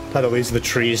 how the leaves of the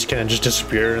trees can just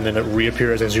disappear and then it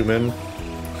reappears as I zoom in.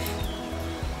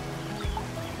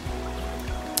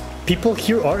 People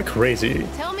here are crazy.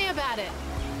 Tell me about it.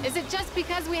 Is it just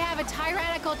because we have a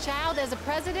tyrannical child as a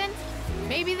president?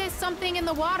 Maybe there's something in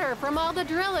the water from all the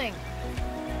drilling.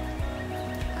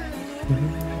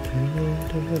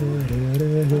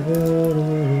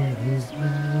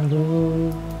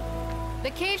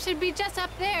 The cave should be just up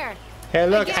there. Hey,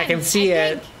 look, Again, I can see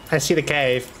it. I see the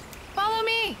cave. Follow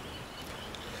me.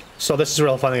 So this is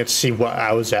real funny to see what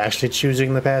I was actually choosing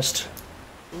in the past.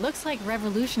 Looks like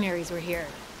revolutionaries were here.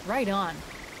 Right on.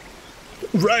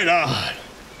 Right on.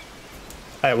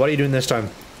 Alright, what are you doing this time?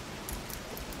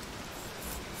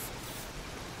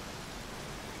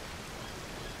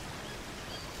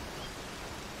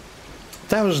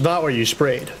 That was not where you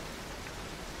sprayed.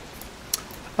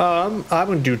 I'm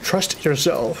gonna do trust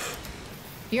yourself.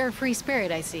 You're a free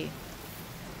spirit, I see.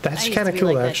 That's I used kind to of be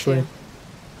cool, like that, actually. too.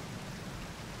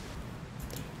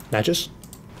 Matches?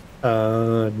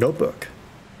 Notebook.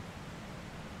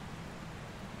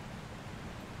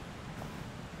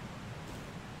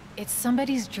 It's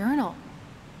somebody's journal.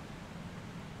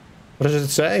 What does it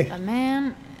say? A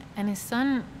man and his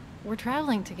son were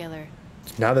traveling together.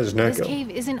 Now there's no This go.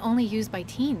 cave isn't only used by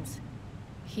teens.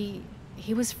 He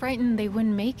was frightened they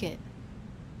wouldn't make it.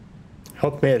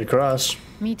 Hope made it across.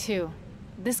 Me too.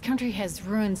 This country has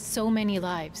ruined so many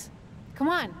lives. Come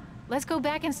on, let's go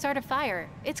back and start a fire.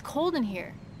 It's cold in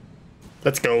here.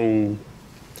 Let's go.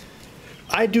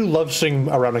 I do love sitting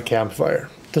around a campfire.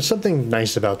 There's something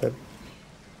nice about that.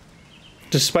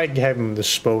 Despite having the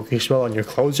smoky smell on your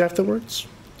clothes afterwards,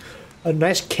 a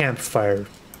nice campfire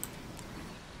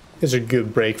is a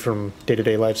good break from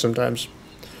day-to-day life sometimes.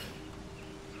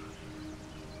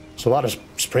 There's a lot of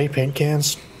spray paint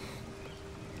cans.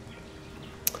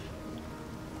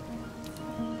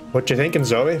 What you thinking,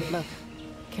 Zoe? Look,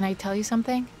 can I tell you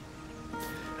something?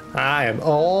 I am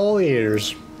all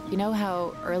ears. You know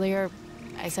how earlier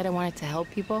I said I wanted to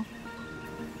help people?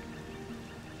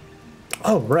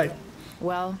 Oh, right.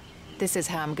 Well, this is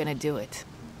how I'm gonna do it.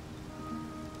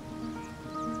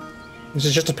 This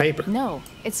is just a paper. No,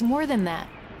 it's more than that.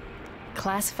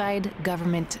 Classified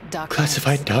government documents.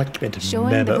 Classified document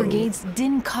Showing memo. the brigades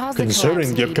didn't cause the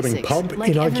Concerning collapse the in upcoming 86, pump like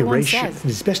everyone inauguration, says. it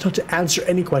is best not to answer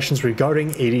any questions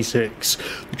regarding 86.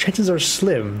 The chances are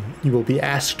slim you will be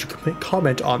asked to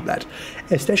comment on that,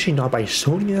 especially not by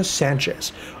Sonia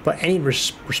Sanchez. But any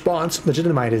response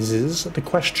legitimizes the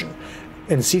question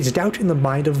and seeds doubt in the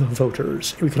mind of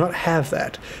voters. We cannot have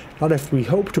that. Not if we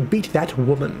hope to beat that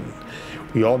woman.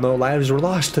 We all know lives were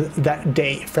lost that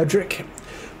day, Frederick.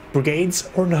 Brigades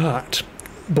or not.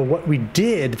 But what we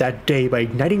did that day by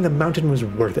igniting the mountain was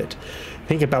worth it.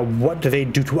 Think about what they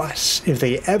do to us if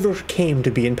they ever came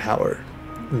to be in power.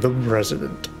 The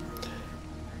president.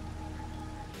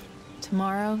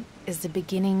 Tomorrow is the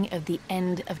beginning of the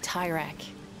end of Tyrak.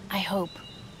 I hope.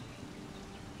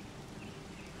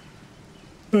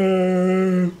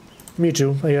 Me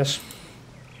too, I guess.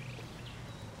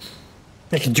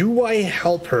 Like, do I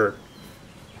help her?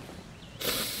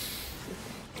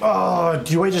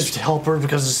 Do I just help her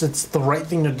because it's the right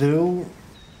thing to do?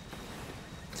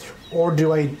 Or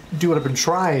do I do what I've been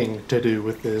trying to do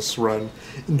with this run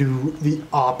and do the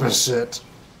opposite?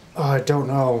 I don't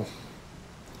know.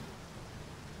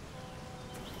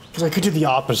 Because I could do the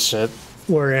opposite,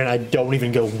 wherein I don't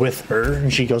even go with her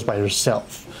and she goes by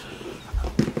herself.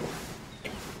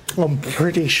 I'm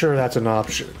pretty sure that's an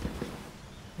option.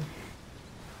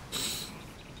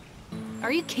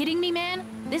 Are you kidding me, man?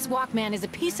 This Walkman is a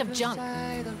piece of junk.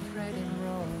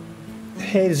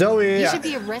 Hey, Zoe. You should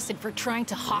be arrested for trying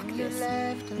to hawk this.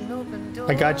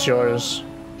 I got yours.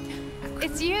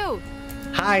 It's you!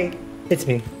 Hi, it's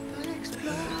me.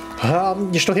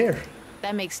 You're still here.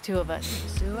 That makes two of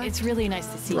us. It's really nice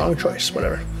to see Wrong you. choice,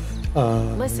 whatever.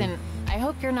 Listen, I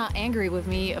hope you're not angry with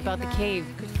me about the cave.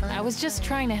 I was just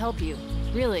trying to help you.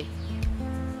 Really.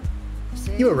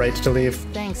 You were right to leave.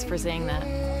 Thanks for saying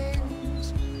that.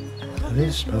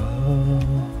 This love,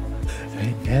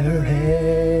 it never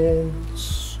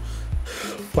ends.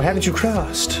 Why haven't you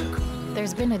crossed?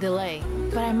 There's been a delay,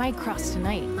 but I might cross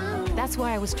tonight. That's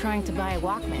why I was trying to buy a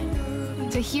Walkman.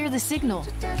 To hear the signal.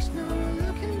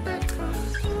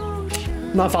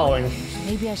 Not following.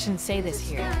 Maybe I shouldn't say this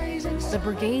here. The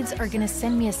brigades are gonna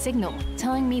send me a signal,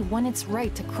 telling me when it's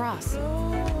right to cross.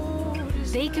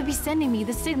 They could be sending me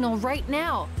the signal right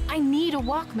now. I need a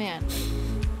Walkman.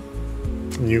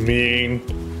 You mean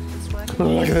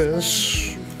like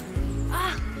this?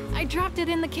 Ah, dropped it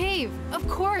in the cave. Of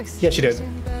course. Yeah, she did.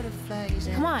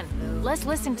 Come on, let's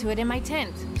listen to it in my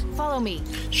tent. Follow me.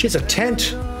 She has a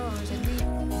tent.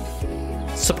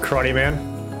 Sup, karate man?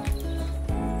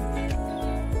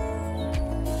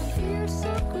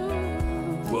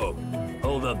 Whoa,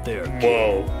 hold up there.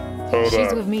 Whoa, hold She's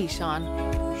up. with me, Sean.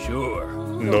 Sure.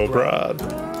 No problem.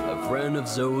 A friend of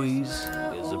Zoe's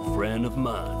is a friend of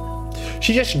mine.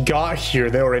 She just got here.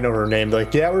 They already know her name. They're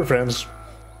like, yeah, we're friends.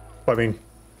 I mean,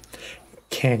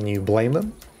 can you blame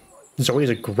them? Zoe's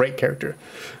a great character.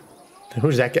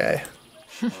 Who's that guy?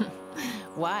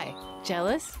 Why?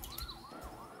 Jealous?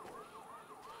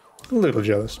 A little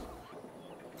jealous.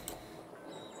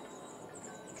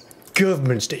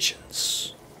 Government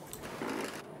stations.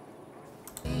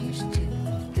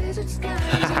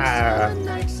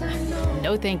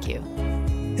 No, thank you.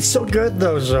 It's so good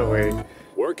though, Zoe.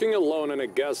 Working alone in a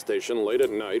gas station late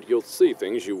at night, you'll see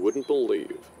things you wouldn't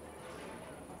believe.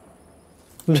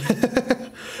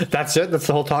 That's it? That's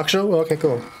the whole talk show? Okay,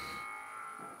 cool.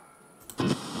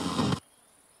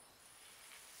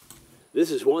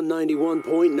 This is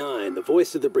 191.9, the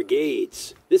voice of the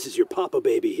brigades. This is your Papa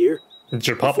Baby here. It's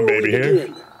your Papa Before Baby we here.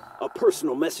 begin, a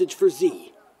personal message for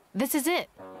Z. This is it.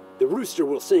 The rooster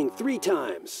will sing 3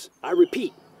 times. I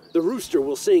repeat, the rooster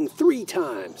will sing 3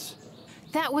 times.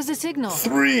 That was a signal.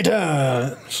 3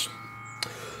 times.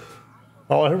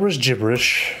 All I heard was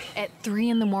gibberish. At 3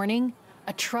 in the morning,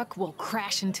 a truck will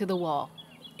crash into the wall.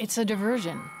 It's a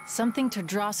diversion, something to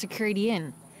draw security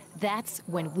in. That's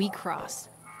when we cross.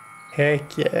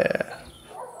 Heck yeah.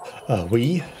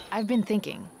 We? I've been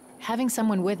thinking, having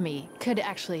someone with me could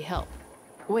actually help.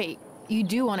 Wait, you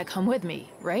do want to come with me,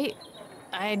 right?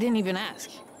 I didn't even ask.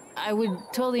 I would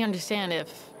totally understand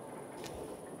if...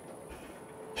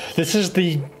 This is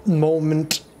the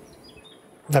moment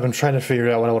I've been trying to figure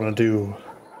out what I want to do.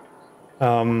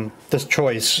 This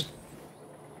choice.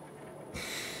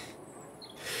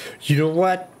 You know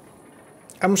what?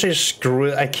 I'm gonna say screw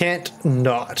it. I can't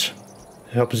not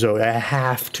help Zoe. I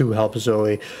have to help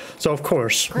Zoe. So of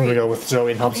course, I'm gonna go with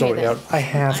Zoe and help Zoe then. out. I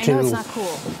have to. I know it's not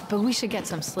cool, but we should get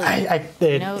some sleep.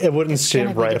 It wouldn't it's sit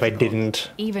gonna be right if I difficult,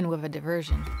 didn't. Even with a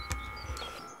diversion.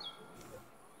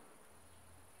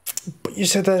 But you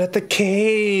said that at the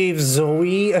cave,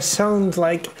 Zoe. I sound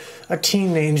like a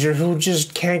teenager who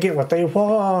just can't get what they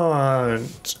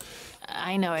want.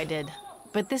 I know I did.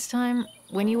 But this time,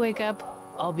 when you wake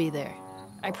up, I'll be there.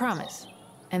 I promise.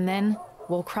 And then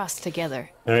we'll cross together.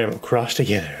 All right, we'll cross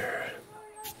together.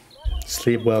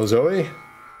 Sleep well, Zoe.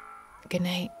 Good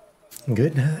night.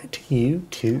 Good night to you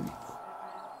too.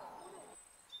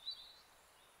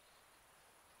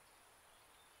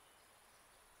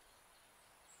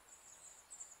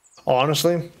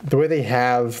 Honestly, the way they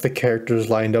have the characters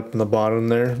lined up in the bottom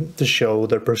there to show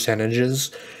their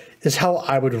percentages is how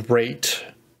I would rate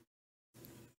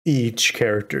each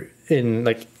character in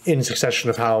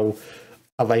succession of how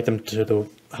I like them to the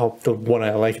one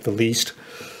I like the least.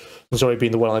 Zoe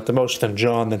being the one I like the most, then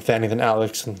John, then Fanny, then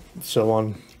Alex, and so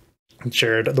on. And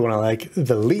Jared, the one I like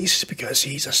the least because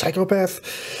he's a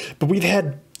psychopath. But we've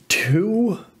had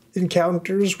 2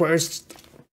 encounters where it's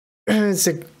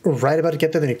like right about to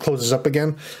get there, then he closes up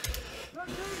again.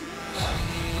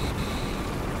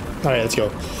 Alright, let's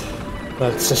go.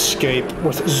 Let's escape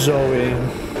with Zoe,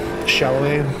 shall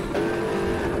we?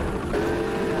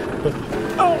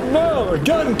 Oh no! It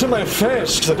got into my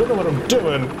face because I don't know what I'm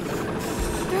doing.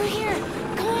 Through here!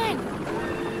 Come on!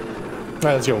 Alright,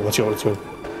 let's go.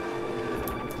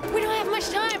 We don't have much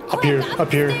time! Up here.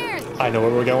 Upstairs. I know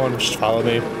where we're going. Just follow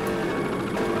me.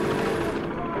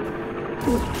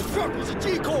 Truck was a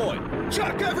decoy!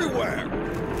 Chuck everywhere!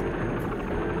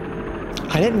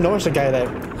 I didn't notice the guy that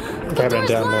ran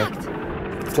down there.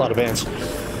 It's a lot of ants.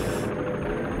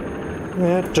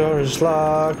 That door is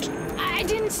locked. I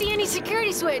didn't see any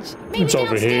security switch. Maybe It's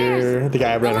over here. The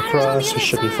guy ran across. We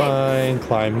should be fine.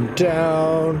 Climb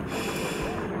down.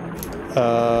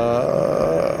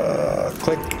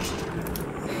 Click.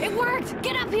 It worked!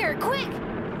 Get up here, quick!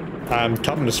 I'm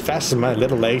coming as fast as my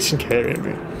little legs can carry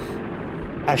me.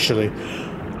 Actually,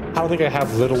 I don't think I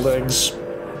have little legs.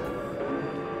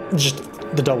 Just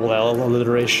the double L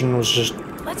alliteration was just...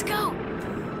 Let's go!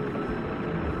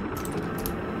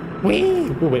 Wait,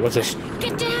 what's this?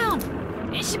 Get down!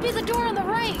 It should be the door on the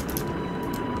right!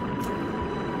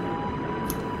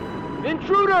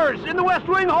 Intruders in the West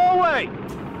Wing hallway!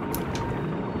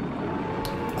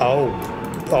 Oh.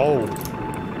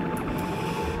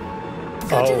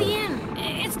 Go to the inn!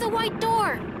 It's the white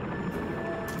door!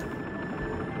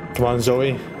 Come on,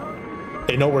 Zoe.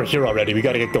 They know we're here already. We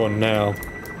gotta get going now.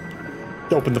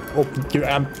 Open your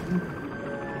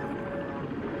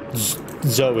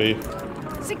Zoe.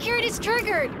 Security's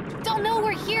triggered. They'll know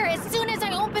we're here as soon as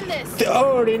I open this. They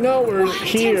already know we're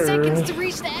here. 10 seconds to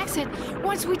reach the exit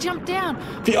once we jump down.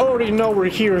 They already know we're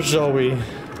here, Zoe.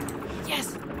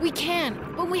 Yes, we can,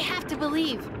 but we have to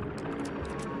believe.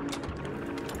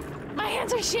 My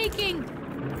hands are shaking.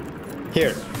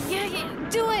 Here. Yeah,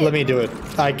 do it. Let me do it.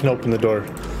 I can open the door.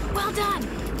 Well done.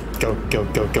 Go, go,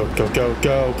 go, go, go, go,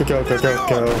 go, go, go, go, go,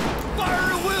 go.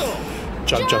 Fire at will.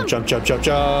 Jump, jump, jump, jump, jump,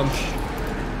 jump.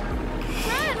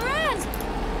 Run.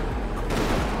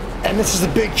 And this is the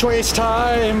big choice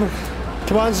time.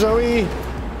 Come on, Zoe.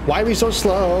 Why are we so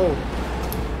slow?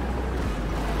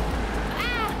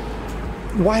 Ah.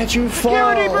 Why did you fall?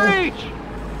 Security breach.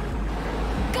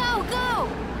 Go.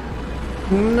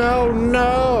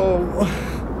 No.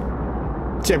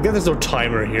 See, I'm glad there's no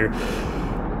timer here.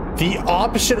 The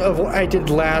opposite of what I did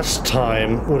last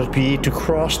time would be to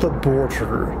cross the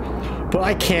border. But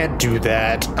I can't do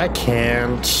that. I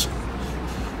can't.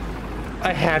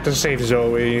 I had to save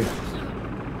Zoe.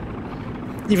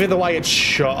 Even though I get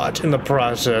shot in the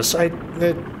process, it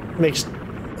makes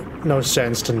no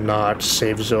sense to not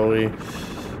save Zoe.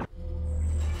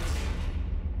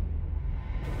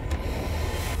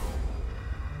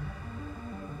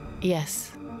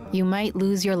 Yes, you might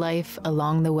lose your life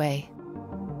along the way.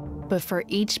 But for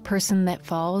each person that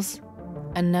falls,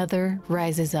 another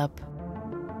rises up.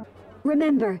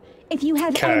 Remember, if you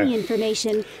have any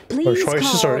information, please our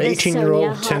choices call are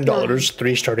 18-year-old, $10,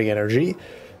 3 starting energy.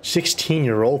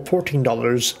 16-year-old,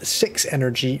 $14, 6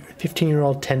 energy.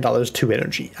 15-year-old, $10, 2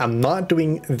 energy. I'm not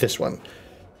doing this one.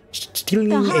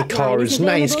 Stealing a car is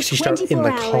nice because you start in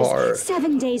the car.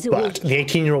 7 days a but week.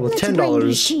 the 18-year-old with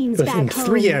 $10 within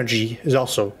 3 energy is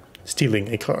also stealing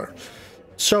a car.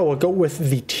 So we'll go with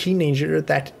the teenager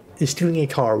that is stealing a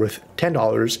car with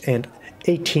 $10 and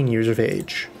 18 years of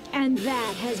age. And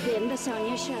that has been the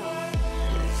Sonya Show.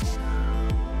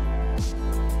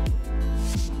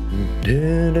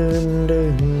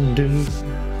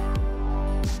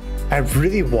 I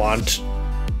really want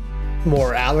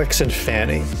more Alex and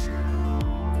Fanny.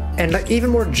 And like even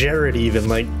more Jared even.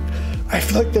 Like I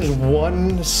feel like there's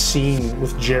one scene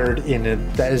with Jared in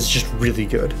it that is just really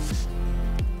good.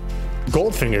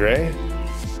 Goldfinger, eh?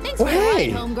 Thanks for the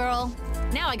ride, homegirl.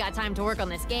 Now I got time to work on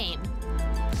this game.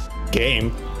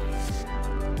 Game?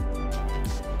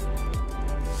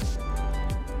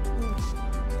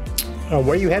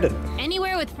 Where are you headed?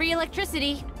 Anywhere with free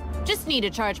electricity. Just need to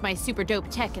charge my super dope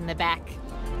tech in the back.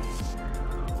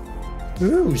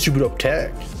 Ooh, super dope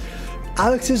tech.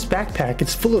 Alex's backpack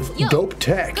is full of dope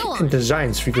tech and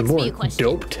designs for even more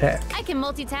dope tech. I can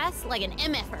multitask like an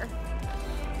MFer.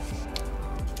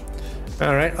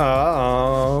 All right.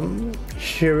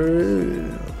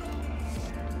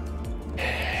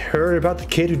 Heard about the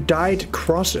kid who died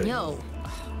crossing. Yo,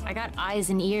 I got eyes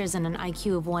and ears and an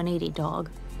IQ of 180, dog.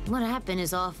 What happened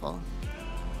is awful.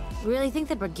 Really think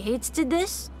the brigades did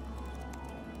this?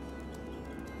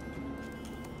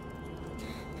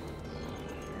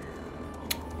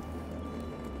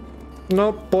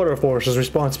 Nope, Border Force is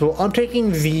responsible. I'm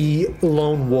taking the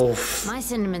lone wolf. My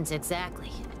sentiments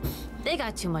exactly. They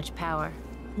got too much power.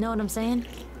 Know what I'm saying?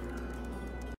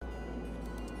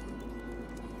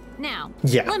 Now,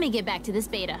 let me get back to this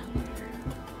beta.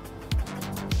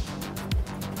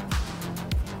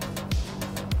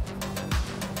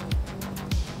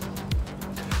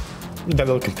 That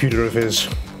little computer of his.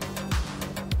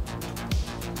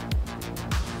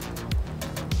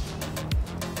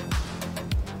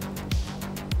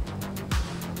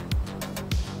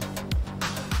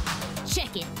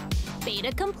 Check it.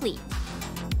 Beta complete.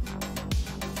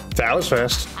 That was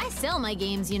fast. I sell my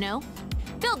games, you know.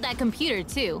 Built that computer,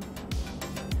 too.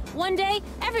 One day,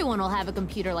 everyone will have a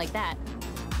computer like that.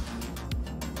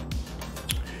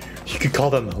 You could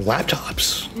call them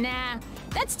laptops. Nah,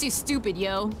 that's too stupid,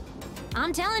 yo.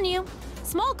 I'm telling you,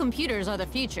 small computers are the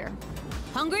future.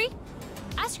 Hungry?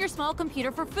 Ask your small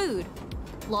computer for food.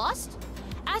 Lost?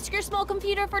 Ask your small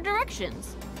computer for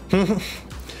directions.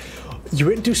 You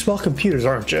into small computers,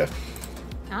 aren't you?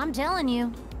 I'm telling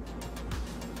you.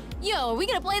 Yo, are we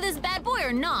gonna play this bad boy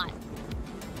or not?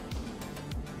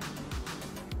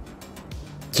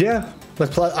 Yeah,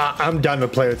 let's play. I'm down to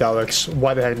play with Alex.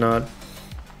 Why the heck not?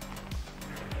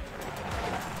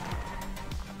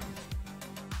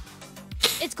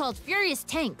 It's called Furious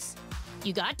Tanks.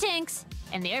 You got tanks,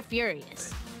 and they're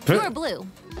furious. You're blue.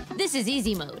 This is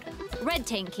easy mode. Red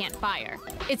tank can't fire.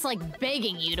 It's like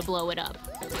begging you to blow it up.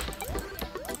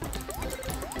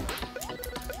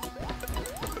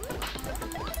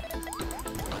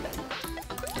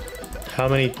 How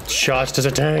many shots does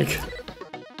it take?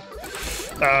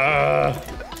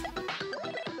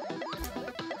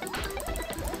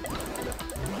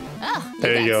 Oh,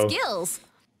 there you go. Skills.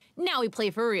 Now we play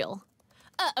for real.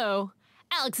 Uh-oh.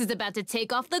 Alex is about to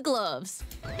take off the gloves.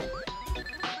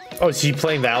 Oh, is he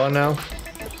playing that one now?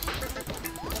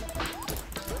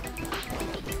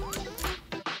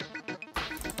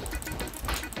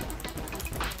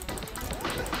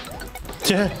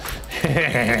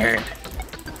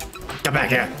 Come back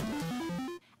here.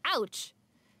 Ouch.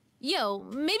 Yo,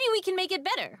 maybe we can make it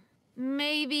better.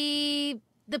 Maybe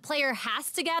the player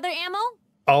has to gather ammo?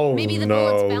 Oh, maybe the no.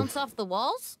 bullets bounce off the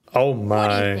walls? Oh, my. What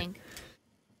do you think?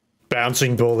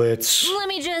 Bouncing bullets. Let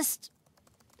me just...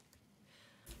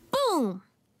 Boom!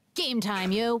 Game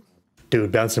time, yo.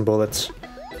 Dude, bouncing bullets.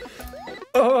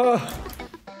 Go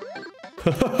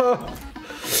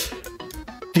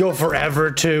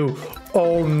forever, too.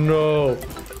 Oh, no.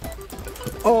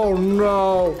 Oh,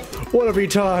 no. What have we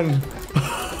done?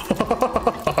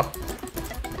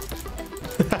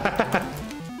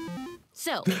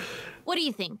 So, what do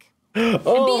you think?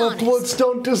 Oh, the bullets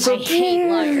don't disappear. I hate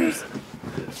liars.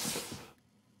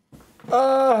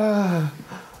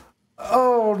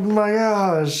 Oh my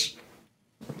gosh.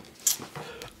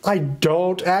 I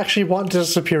don't actually want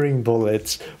disappearing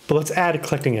bullets, but let's add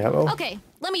collecting ammo. Okay,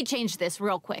 let me change this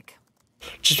real quick.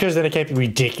 Just because then it can't be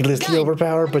ridiculously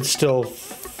overpowered, but still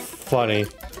funny.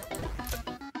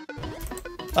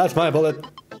 That's my bullet.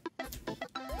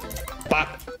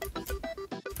 Bop.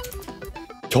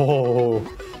 Oh.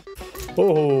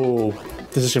 Oh.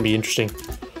 This is going to be interesting.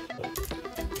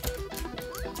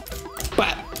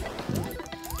 Bop.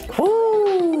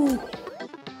 Woo.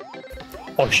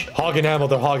 Oh, hogging ammo.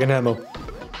 They're hogging ammo.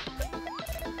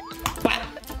 Bop.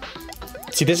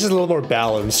 See, this is a little more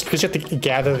balanced because you have to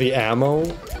gather the ammo.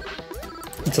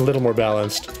 It's a little more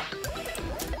balanced.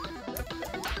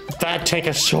 That tank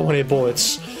has so many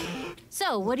bullets.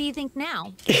 So, what do you think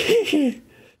now?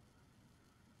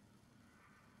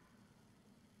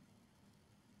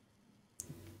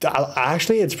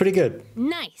 Actually, it's pretty good.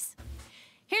 Nice.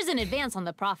 Here's an advance on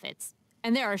the profits.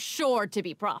 And there are sure to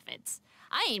be profits.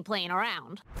 I ain't playing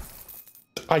around.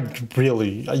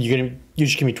 You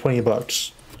should give me 20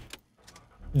 bucks.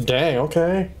 Dang,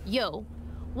 okay. Yo,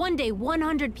 one day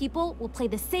 100 people will play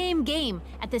the same game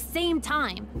at the same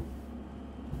time.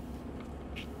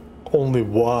 Only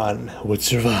one would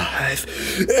survive.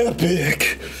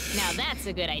 Epic. Now that's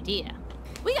a good idea.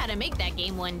 We gotta make that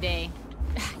game one day.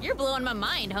 You're blowing my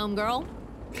mind, homegirl.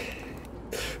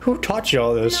 Who taught you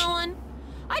all this? No one.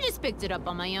 I just picked it up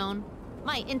on my own.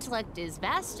 My intellect is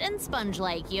vast and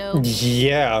sponge-like, yo.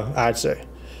 Yeah, I'd say.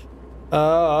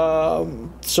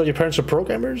 So your parents are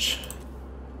programmers?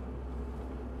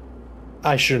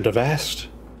 I shouldn't have asked.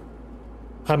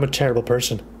 I'm a terrible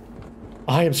person.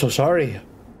 I am so sorry.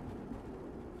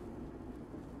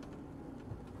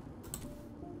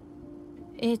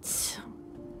 I'm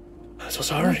so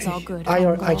sorry. It's all good.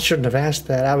 I shouldn't have asked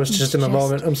that. I was just in the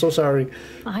moment. I'm so sorry.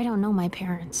 I don't know my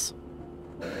parents.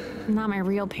 Not my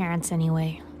real parents,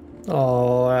 anyway.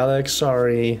 Oh, Alex,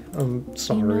 sorry. I'm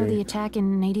sorry. You know the attack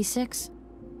in '86?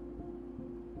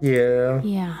 Yeah.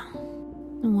 Yeah.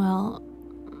 Well,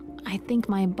 I think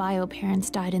my bio parents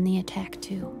died in the attack,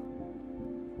 too.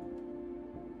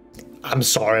 I'm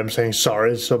sorry. I'm saying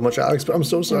sorry so much, Alex, but I'm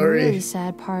so sorry. The really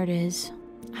sad part is,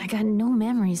 I got no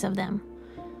memories of them.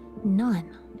 None.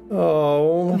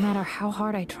 Oh. No matter how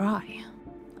hard I try.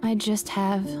 I just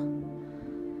have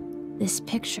this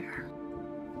picture.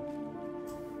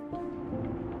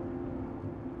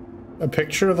 A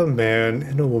picture of a man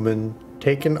and a woman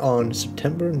taken on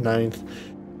September 9th,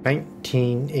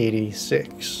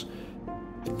 1986.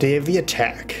 The day of the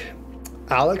attack.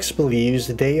 Alex believes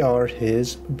they are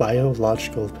his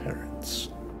biological parents.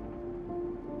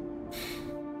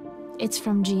 It's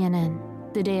from GNN,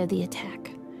 the day of the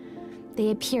attack. They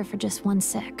appear for just 1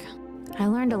 sec. I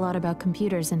learned a lot about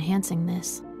computers enhancing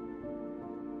this.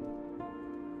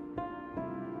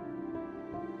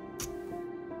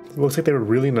 Looks like they were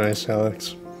really nice,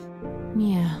 Alex.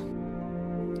 Yeah.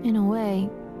 In a way,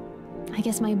 I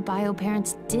guess my bio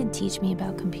parents did teach me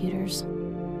about computers.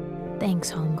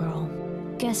 Thanks, homegirl.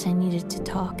 Guess I needed to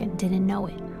talk and didn't know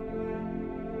it.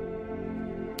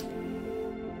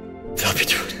 Don't be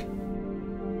doing it.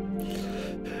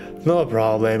 No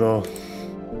problemo.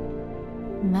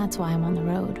 And that's why I'm on the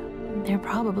road. They're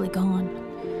probably gone.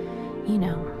 You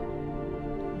know,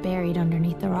 buried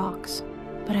underneath the rocks.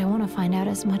 But I want to find out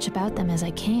as much about them as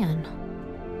I can.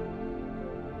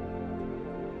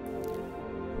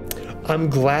 I'm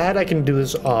glad I can do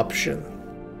this option.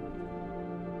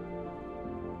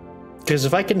 Because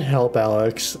if I can help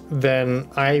Alex, then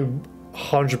I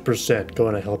 100%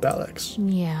 going to help Alex.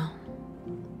 Yeah.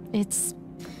 It's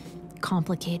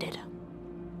complicated.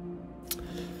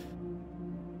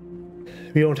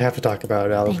 We don't have to talk about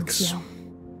it, Alex. Thanks, Yo.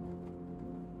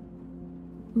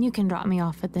 You can drop me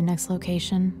off at the next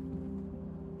location.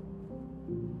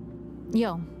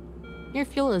 Yo, your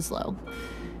fuel is low.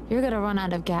 You're gonna run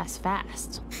out of gas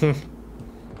fast.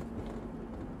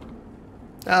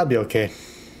 I'll be okay.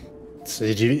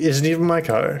 It isn't even my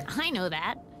car. I know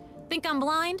that. Think I'm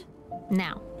blind?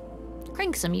 Now,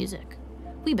 crank some music.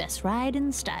 We best ride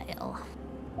in style.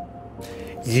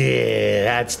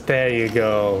 Yeah, there you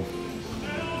go.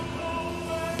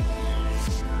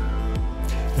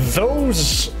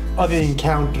 Those are the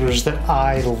encounters that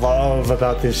I love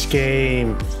about this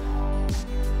game.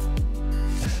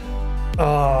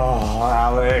 Oh,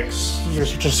 Alex, you're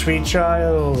such a sweet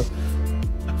child.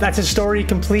 That's a story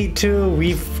complete too.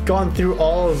 We've gone through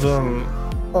all of them.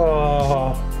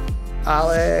 Oh,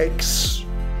 Alex.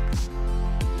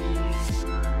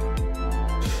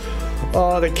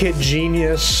 Oh, the kid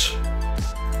genius.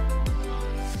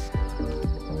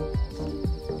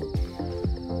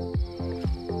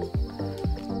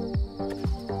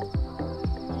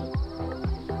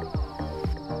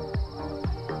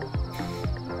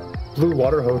 Blue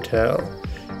Water Hotel.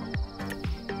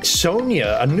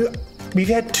 Sonia, we've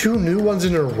had 2 new ones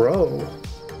in a row.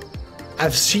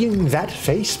 I've seen that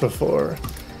face before.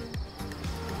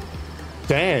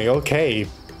 Dang, okay.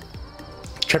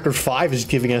 Chapter 5 is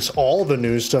giving us all the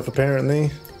new stuff,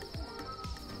 apparently.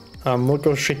 We'll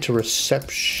go straight to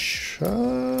reception.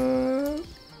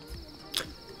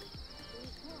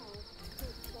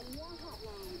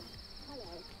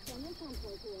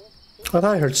 I thought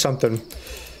I heard something.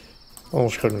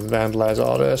 Almost couldn't vandalize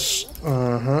all this.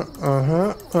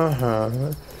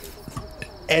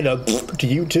 And a to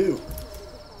you too.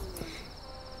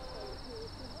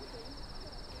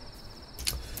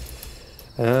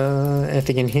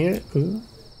 Anything in here? Ooh.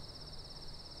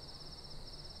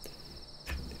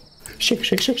 Shake,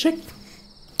 shake, shake, shake.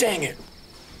 Dang it.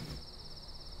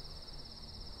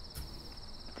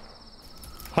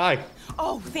 Hi.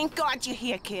 Oh, thank God you're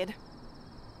here, kid.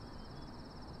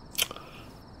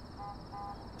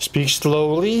 Speak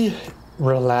slowly,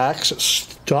 relax,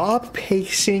 stop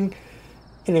pacing,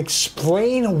 and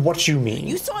explain what you mean.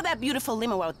 You saw that beautiful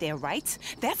limo out there, right?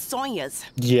 That's Sonia's.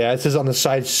 Yeah, it says on the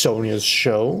side Sonia's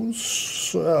show.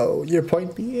 So, your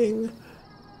point being?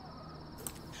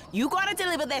 You gotta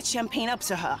deliver that champagne up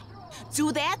to her.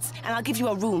 Do that, and I'll give you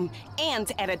a room,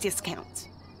 and at a discount.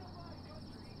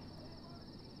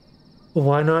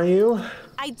 Why not you?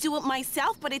 I do it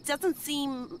myself, but it doesn't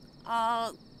seem,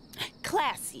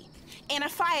 classy. And I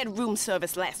fired room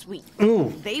service last week.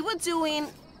 Ooh. They were doing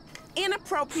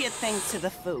inappropriate things to the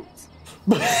food.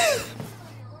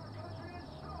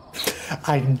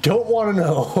 I don't want to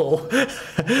know.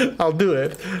 I'll do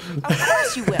it. Of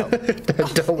course you will. I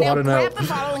don't want to know. Grab the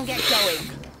bottle and get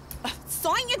going.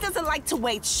 Sonia doesn't like to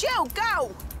wait. Shoo,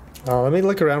 go! Let me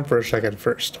look around for a second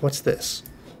first. What's this?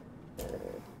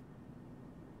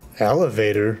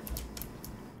 Elevator.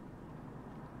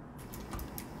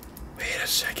 Wait a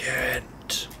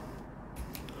second.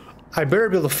 I better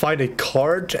be able to find a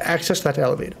card to access that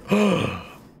elevator.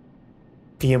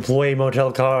 The employee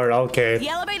motel card, okay. The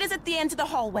elevator's at the end of the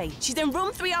hallway. She's in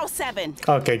room 307.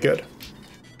 Okay, good.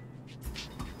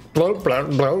 Blow, blow,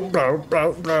 blow, blow,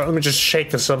 blow, blow. Let me just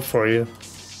shake this up for you.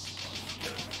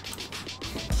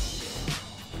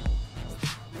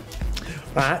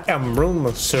 I am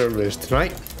room service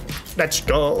tonight. Let's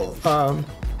go.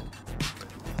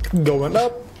 Going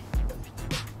up.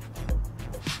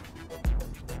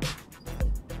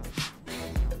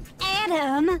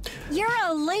 Adam, you're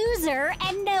a loser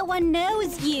and no one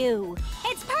knows you.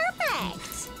 It's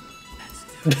perfect.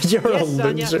 You're Yes, a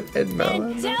Sonia. loser and no one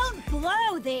And knows. don't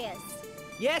blow this.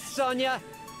 Yes, Sonia.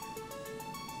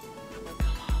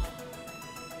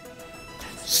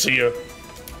 See ya.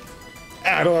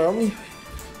 Adam.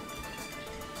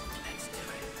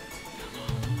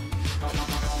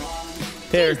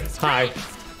 There, hi.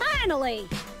 Finally.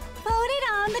 Put it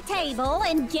on the table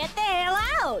and get the hell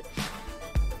out.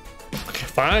 Okay,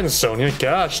 fine, Sonia.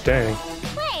 Gosh dang.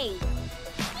 Wait,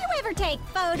 you ever take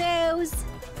photos?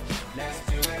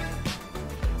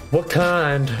 What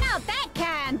kind? Not that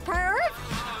kind, perv.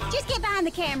 Just get behind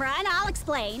the camera and I'll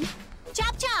explain.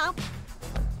 Chop chop.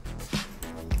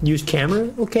 Use camera?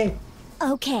 Okay.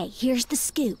 Okay, here's the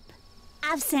scoop.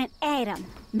 I've sent Adam,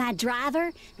 my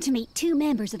driver, to meet 2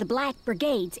 members of the Black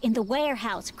Brigades in the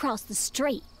warehouse across the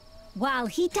street. While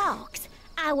he talks,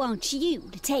 I want you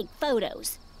to take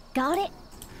photos. Got it?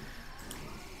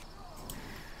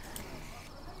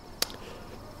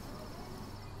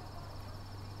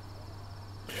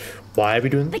 Why are we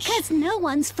doing this? Because no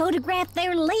one's photographed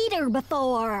their leader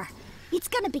before. It's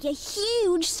gonna be a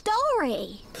huge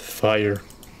story. Fire.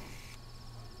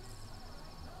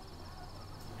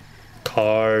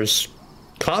 Cars.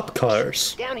 Cop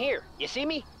cars. Down here, you see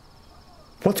me?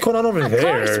 What's going on over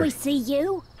there? Of course we see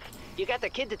you. You got the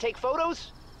kid to take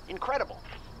photos? Incredible.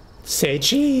 Say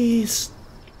cheese.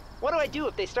 What do I do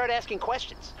if they start asking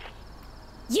questions?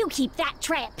 You keep that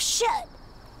trap shut.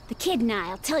 The kid and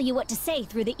I'll tell you what to say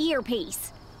through the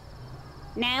earpiece.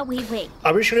 Now we wait.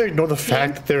 Are we sure to ignore the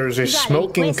fact that there's a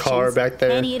smoking car back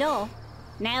there? Any at all?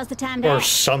 Now's the time to Or ask.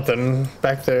 something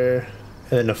back there.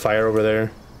 And then a fire over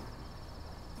there.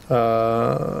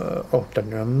 Oh,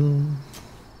 dum-dum.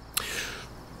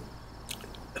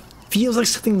 Feels like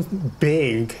something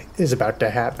big is about to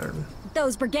happen.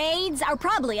 Those brigades are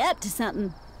probably up to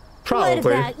something. Probably. What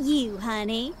about you,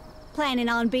 honey? Planning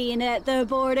on being at the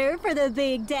border for the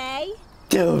big day?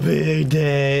 The big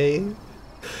day.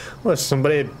 What,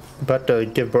 somebody about to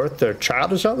give birth to a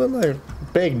child or something? Like,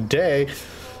 big day.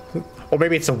 Or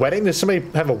maybe it's a wedding? Does somebody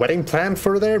have a wedding planned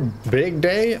for their big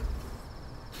day?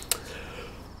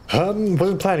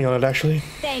 Wasn't planning on it, actually.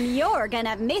 Then you're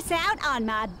gonna miss out on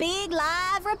my big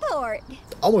live report.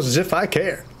 Almost as if I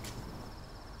care.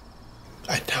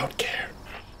 I don't care.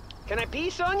 Can I pee,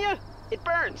 Sonia? It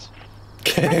burns.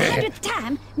 For the 100th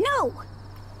time, no!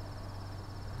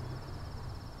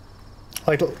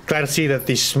 Glad to see that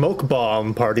the smoke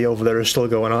bomb party over there is still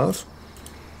going off.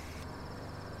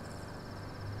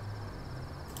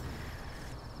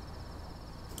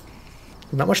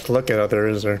 Not much to look at out there,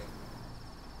 is there?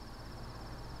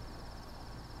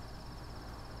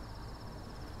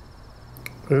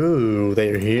 Ooh,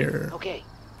 they're here. Okay,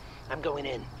 I'm going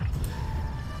in.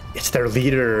 It's their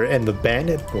leader and the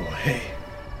bandit boy.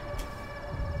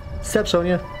 What's up,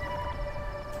 Sonia?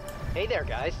 Hey there,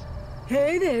 guys.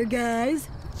 Hey there, guys.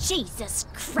 Jesus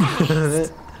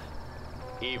Christ.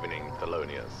 Evening,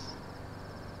 Thelonious.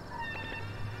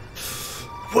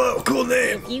 Whoa, cool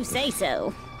name. If you say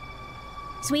so.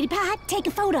 Sweetie Pie, take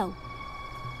a photo.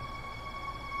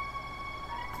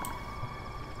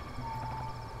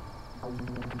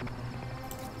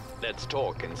 Let's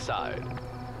talk inside.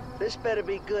 This better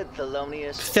be good,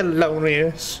 Thelonious.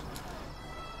 Thelonious.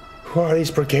 Who are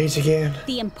these brigades again?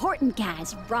 The important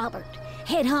guy's Robert,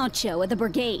 head honcho of the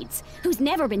brigades, who's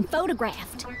never been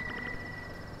photographed.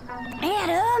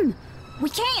 Adam, we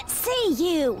can't see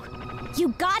you. You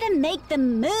gotta make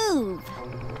them move.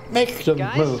 Make them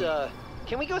move. Guys,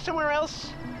 can we go somewhere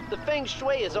else? The feng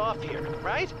shui is off here,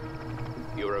 right?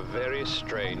 You're a very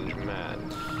strange man.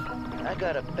 I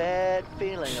got a bad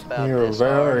feeling about You're this. You're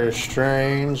a very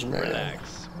strange man.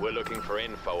 Relax. We're looking for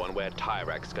info on where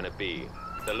Tyrak's gonna be.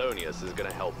 Thelonious is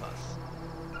gonna help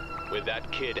us. With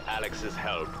that kid Alex's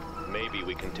help, maybe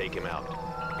we can take him out.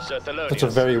 So Thelonious, that's a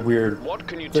very weird what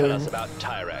can you tell us about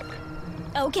Tyrak?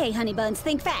 Okay, honey buns,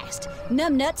 think fast.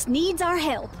 Numbnuts needs our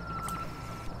help.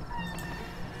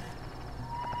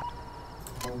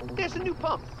 There's a new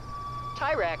pump.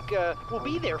 Tyrak will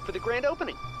be there for the grand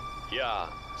opening. Yeah,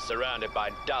 surrounded by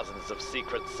dozens of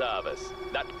Secret Service.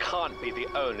 That can't be the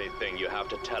only thing you have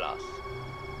to tell us.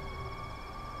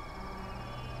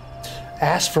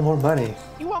 Ask for more money.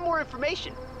 You want more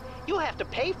information? You'll have to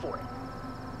pay for it.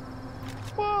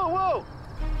 Whoa, whoa!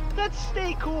 Let's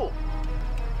stay cool.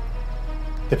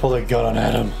 They pulled a gun on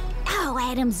Adam. Oh,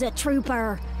 Adam's a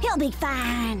trooper. He'll be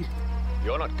fine.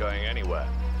 You're not going anywhere.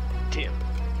 Tim,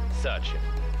 search him.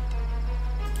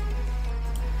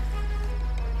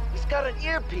 He's got an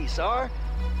earpiece, R.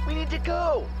 We need to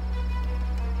go.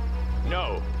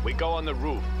 No, we go on the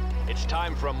roof. It's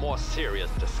time for a more serious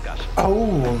discussion.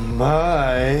 Oh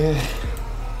my.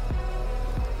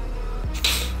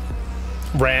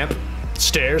 Ramp.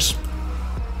 Stairs.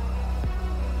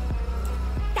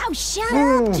 Oh, shut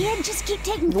up, kid. Just keep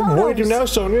taking photos. What do you do now,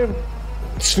 Sonia?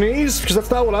 Sneeze? Because that's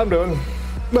not what I'm doing.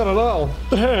 Not at all.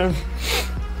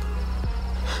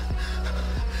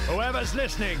 Whoever's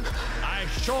listening, I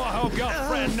sure hope your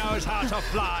friend knows how to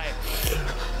fly.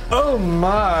 Oh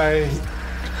my.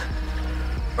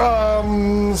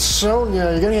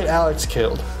 Sonia, you're gonna get Alex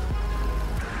killed.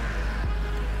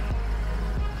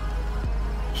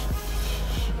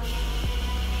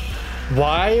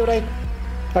 Why would I?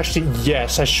 Actually,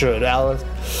 yes, I should.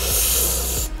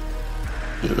 Alex.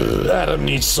 Adam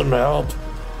needs some help.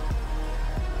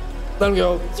 Let him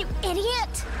go. You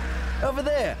idiot! Over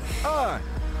there, R.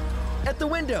 At the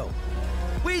window.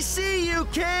 We see you,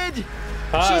 kid.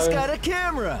 Hi. She's got a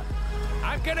camera.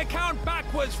 I'm gonna count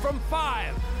backwards from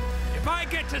 5. If I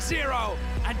get to 0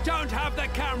 and don't have the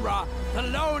camera,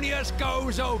 Thelonious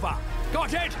goes over.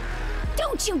 Got it?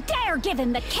 Don't you dare give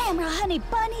him the camera, honey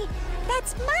bunny.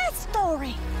 That's my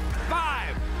story.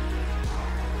 5,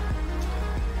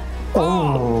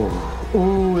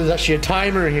 there's actually a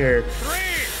timer here.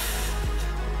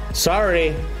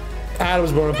 Sorry.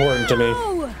 Adam's more important to me.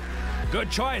 Good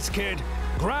choice, kid.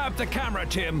 Grab the camera,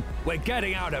 Tim. We're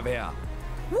getting out of here.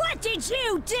 What did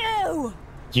you do?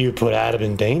 You put Adam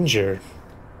in danger.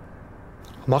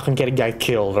 I'm not gonna get a guy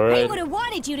killed, alright? He would have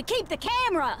wanted you to keep the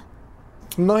camera.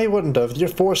 No, he wouldn't have. You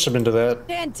forced him into that.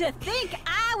 And to think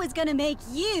I was gonna make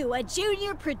you a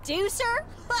junior producer?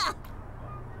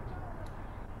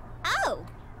 Oh,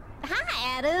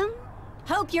 hi, Adam.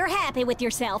 Hope you're happy with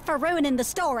yourself for ruining the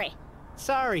story.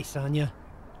 Sorry, Sonya.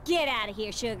 Get out of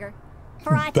here, sugar.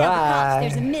 For I tell the cops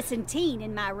there's a missing teen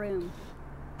in my room.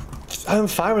 I'm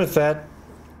fine with that.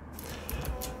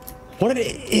 What an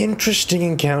interesting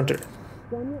encounter.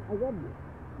 Sonya, I love you.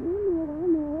 I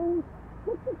know.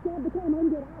 Let's just grab the camera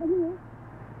and get out of here.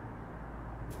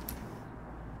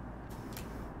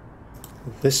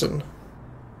 Listen.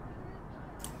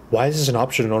 Why is this an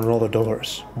option on all the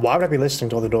doors? Why would I be listening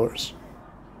to all the doors?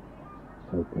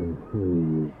 I can hear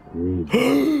you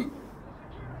breathing.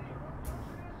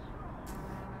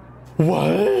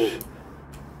 What?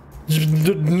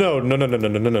 No. No.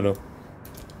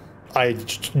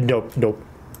 Nope.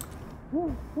 Yeah,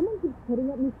 someone keeps putting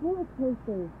up new floor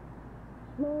posters.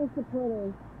 Floor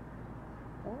supporters.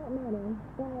 I don't know,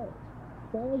 but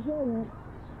they're resilient.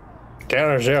 They're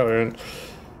resilient.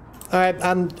 Alright,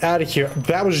 I'm out of here.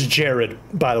 That was Jared,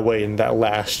 by the way, in that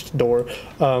last door.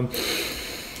 I'm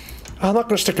not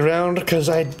gonna stick around because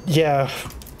yeah.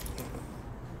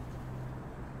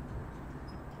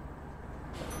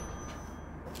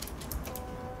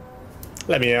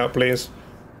 Let me out, please.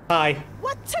 Hi.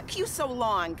 What took you so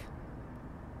long?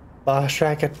 Lost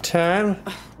track of time.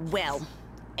 Well,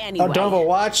 anyway. Oh, don't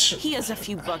watch. Here's a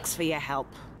few bucks for your help.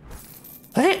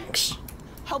 Thanks.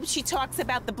 Hope she talks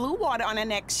about the blue water on her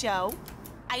next show.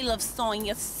 I love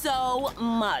Sonya so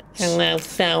much. I love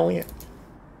Sonya.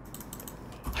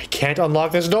 I can't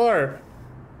unlock this door.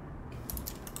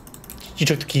 You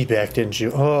took the key back, didn't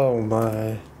you? Oh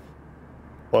my.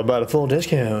 What about a full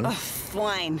discount? Ugh,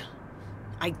 fine.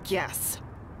 I guess.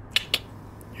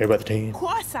 Hear about the team? Of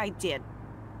course I did.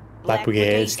 Black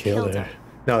Brigades killed her.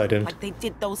 No, they didn't. Like they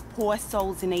did those poor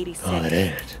souls in 86. Oh, they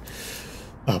did.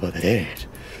 Oh, but they did.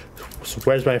 So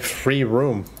where's my free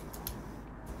room?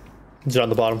 Is it on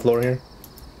the bottom floor here?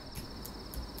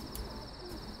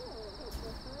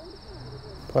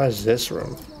 What is this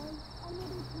room?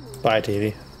 Buy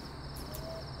TV.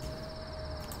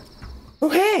 Oh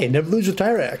hey, never lose with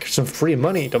Tyrak. Some free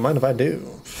money, don't mind if I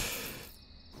do.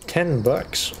 $10.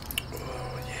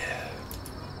 Oh yeah.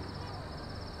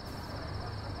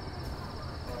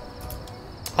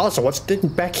 Also, what's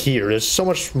back here? There's so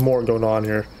much more going on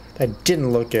here that I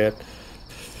didn't look at.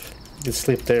 You can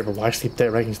sleep there, but why sleep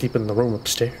there? I can sleep in the room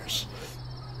upstairs.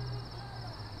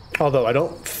 Although I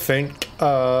don't think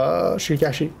she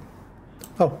actually.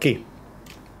 Oh, key.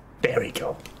 There we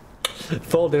go.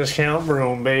 Full discount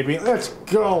room, baby. Let's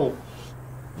go.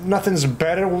 Nothing's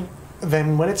better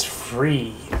than when it's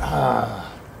free.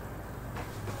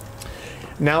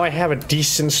 Now I have a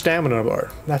decent stamina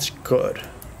bar. That's good.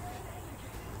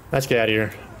 Let's get out of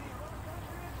here.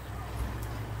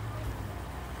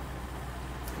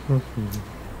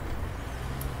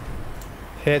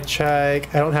 Hitchhike.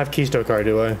 I don't have Keystone card,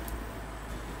 do I?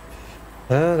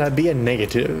 That'd be a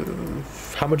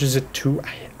negative. How much is it to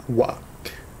walk?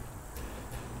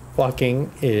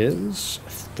 Walking is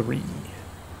 3.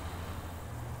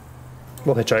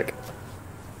 We'll hitchhike.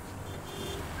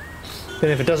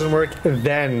 And if it doesn't work,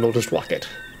 then we'll just walk it.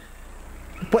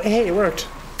 But hey, it worked.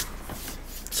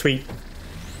 Sweet.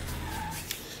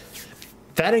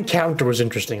 That encounter was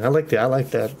interesting. I like that. I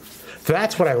like that.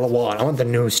 That's what I want. I want the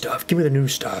new stuff. Give me the new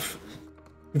stuff.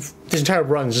 This entire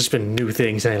run's just been new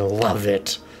things, and I love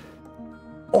it.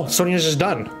 Oh, Sonya's just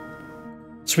done.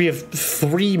 So we have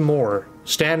 3 more.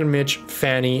 Stan and Mitch,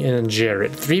 Fanny, and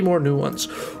Jared. 3 more new ones.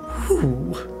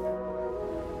 Whew.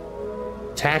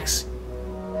 Tax.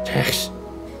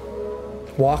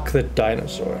 Walk the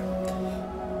dinosaur.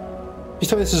 You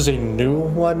tell me this is a new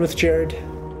one with Jared?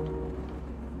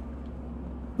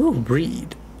 Ooh,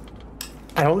 breed.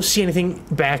 I don't see anything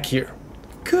back here.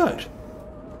 Good.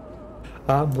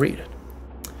 Breed.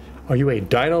 Are you a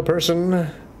dino person?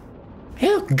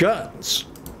 Hell, guns.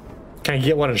 Can I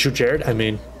get one and shoot Jared? I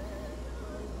mean,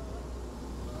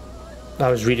 I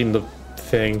was reading the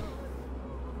thing.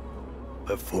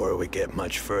 Before we get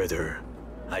much further,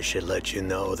 I should let you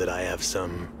know that I have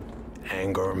some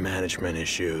anger management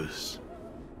issues.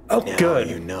 Oh, now good.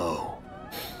 You know.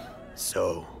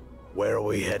 So, where are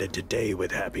we headed today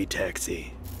with Happy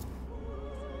Taxi?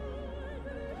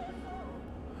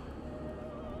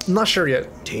 I'm not sure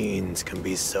yet. Teens can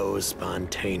be so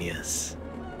spontaneous.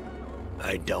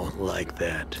 I don't like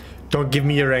that. Don't give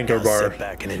me your anger bar. Sit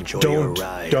back and enjoy your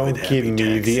ride. Don't with give Happy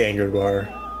me Taxi. the anger bar.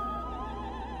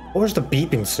 What was the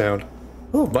beeping sound?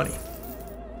 Oh, buddy.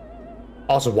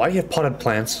 Also, why do you have potted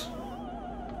plants?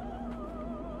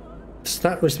 It's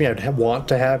not really something I'd want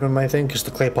to have in my thing, because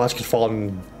the clay pots could fall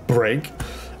and break,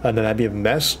 and then that'd be a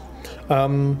mess.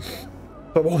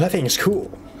 But well, that thing is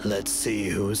cool. Let's see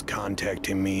who's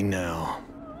contacting me now.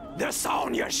 The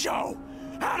Sonya Show!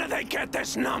 How did they get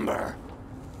this number?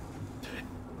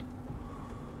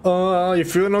 You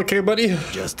feeling okay, buddy?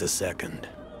 Just a second.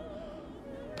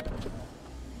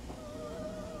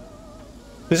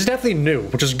 This is definitely new,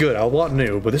 which is good. I want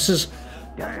new, but this is...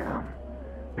 Damn.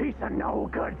 Piece of no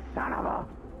good son of a...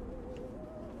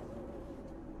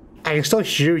 I can still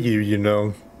hear you, you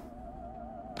know.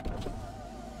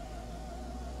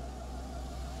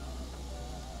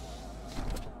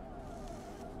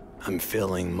 I'm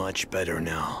feeling much better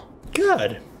now.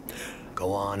 Good.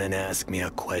 Go on and ask me a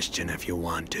question if you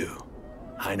want to.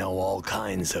 I know all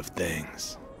kinds of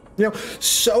things. You know,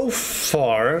 so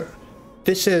far,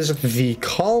 this is the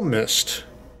calmest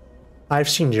I've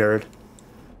seen Jared.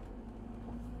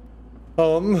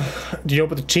 Do you know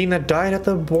about the teen that died at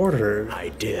the border? I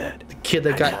did. The kid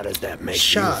that got how does that make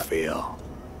shot. you feel?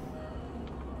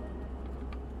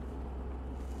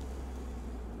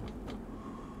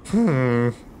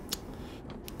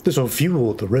 This will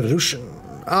fuel the revolution.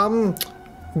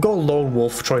 Go lone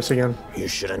wolf choice again. You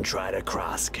shouldn't try to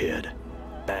cross, kid.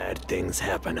 Bad things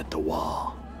happen at the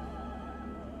wall.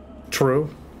 True.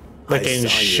 Like getting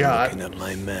shot. You looking at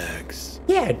my mags.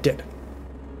 Yeah, it did.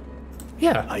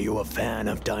 Yeah. Are you a fan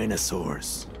of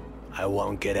dinosaurs? I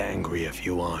won't get angry if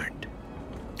you aren't.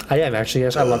 I am actually,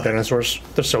 yes. I love dinosaurs.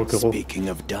 They're so cool. Speaking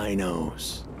of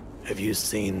dinos, have you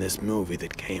seen this movie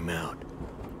that came out?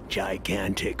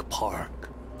 Gigantic Park.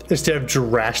 Instead of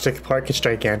Jurassic Park, it's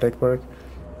Gigantic Park.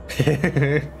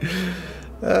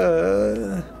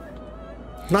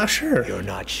 Not sure. You're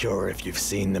not sure if you've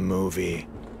seen the movie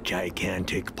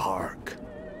Gigantic Park.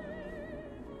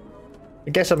 I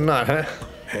guess I'm not, huh?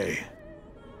 Hey.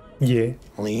 Yeah.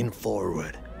 Lean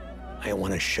forward. I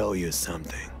want to show you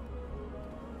something.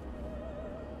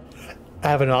 I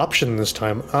have an option this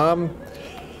time. I'm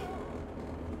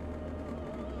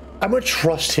gonna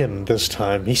trust him this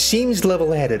time. He seems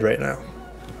level-headed right now.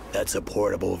 That's a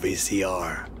portable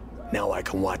VCR. Now I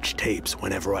can watch tapes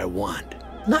whenever I want.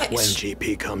 Nice. When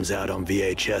GP comes out on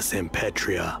VHS in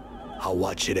Petria, I'll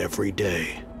watch it every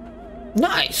day.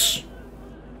 Nice.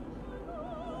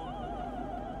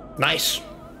 Nice.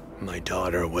 My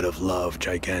daughter would have loved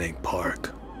Gigantic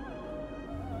Park.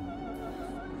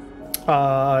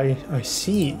 I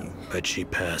see. But she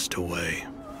passed away.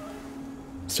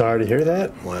 Sorry to hear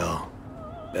that. Well,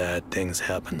 bad things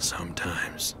happen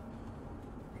sometimes.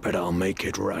 But I'll make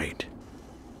it right.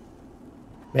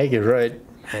 Make it right.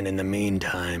 And in the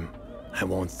meantime, I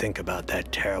won't think about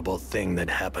that terrible thing that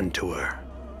happened to her.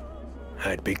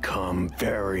 I'd become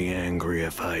very angry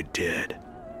if I did.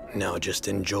 Now just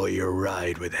enjoy your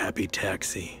ride with Happy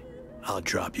Taxi. I'll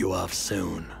drop you off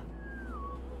soon.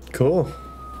 Cool.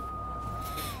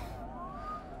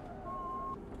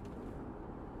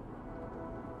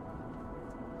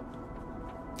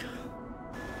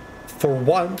 For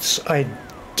once, I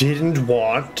didn't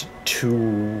want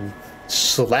to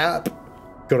slap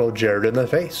good old Jared in the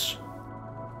face.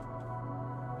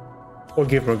 Or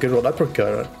give him a good old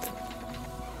uppercut.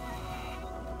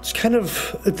 It's kind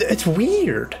of... it's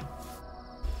weird.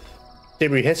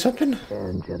 Did we hit something?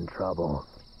 Engine trouble.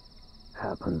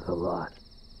 Happens a lot.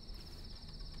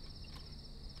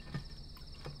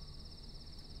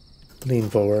 Lean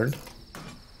forward.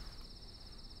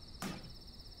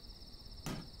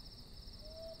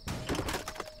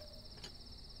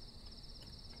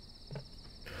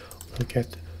 Look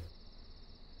at...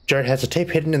 Jared has a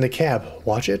tape hidden in the cab.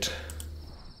 Watch it.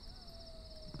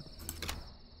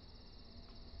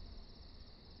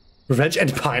 Revenge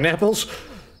and pineapples?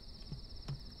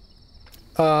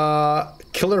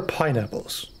 Killer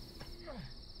pineapples.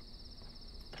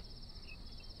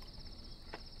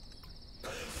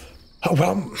 Oh,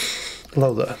 well,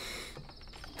 Lola.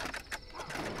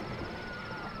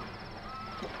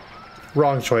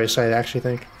 Wrong choice, I actually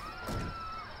think.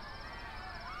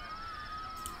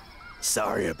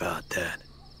 Sorry about that.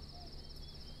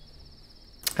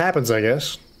 Happens, I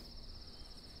guess.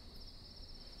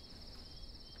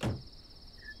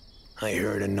 I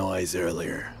heard a noise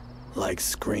earlier, like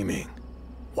screaming.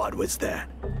 What was that?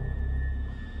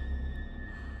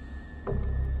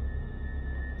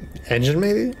 Engine,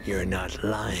 maybe? You're not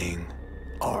lying,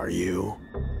 are you?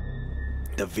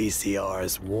 the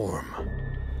VCRs warm.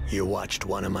 You watched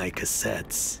one of my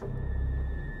cassettes.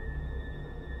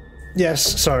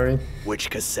 Yes, sorry.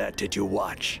 Which cassette did you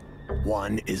watch?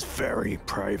 One is very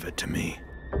private to me.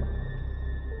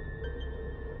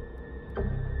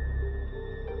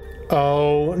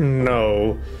 Oh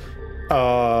no.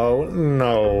 Oh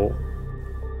no.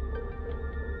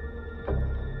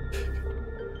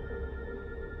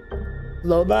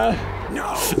 Lola?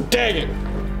 No! Dang it!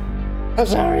 I'm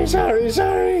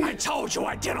sorry. I told you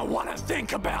I didn't want to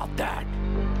think about that.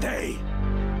 They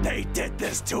did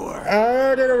this to her.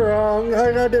 I did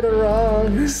it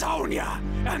wrong. Sonya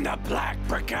and the Black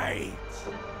Brigade.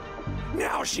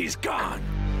 Now she's gone,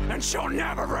 and she'll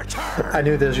never return. I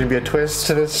knew there was gonna be a twist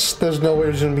to this. There's no way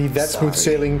it was gonna be that smooth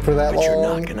sailing for that long. But you're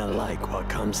not gonna like what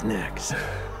comes next.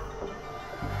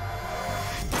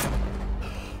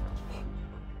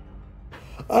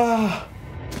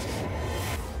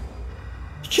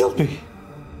 Killed me.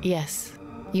 Yes,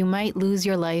 you might lose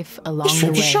your life along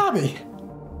the way. Shot me.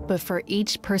 But for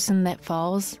each person that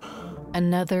falls,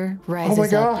 another rises up. Oh my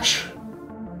gosh.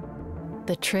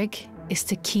 The trick is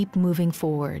to keep moving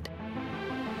forward.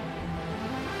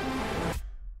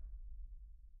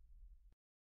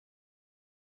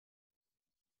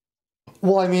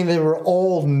 Well, I mean, they were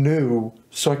all new,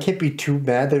 so I can't be too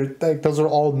mad. They're like, those are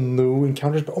all new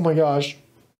encounters. But oh my gosh.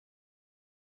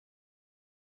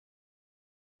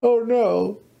 Oh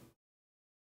no.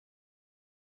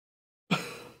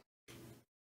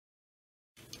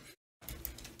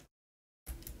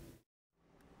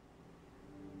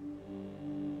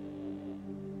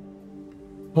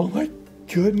 Oh my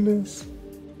goodness.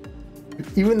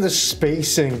 Even the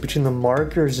spacing between the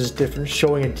markers is different,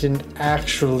 showing it didn't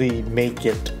actually make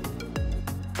it.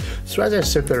 So as I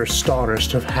sit there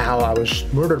astonished of how I was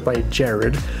murdered by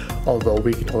Jared, although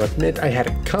we can all admit I had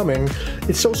it coming,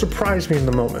 it still surprised me in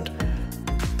the moment.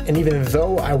 And even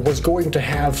though I was going to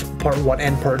have part 1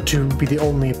 and part 2 be the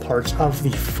only parts of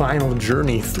the final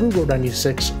journey through Road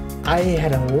 96, I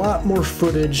had a lot more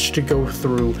footage to go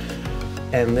through,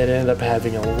 and it ended up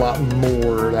having a lot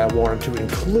more that I wanted to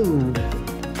include.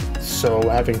 So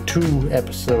having 2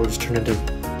 episodes turned into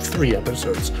 3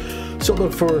 episodes. So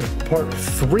look for part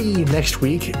 3 next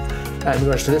week. In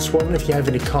regards to this one, if you have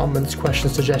any comments,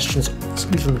 questions, suggestions,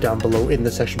 leave them down below in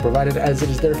the section provided, as it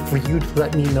is there for you to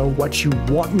let me know what you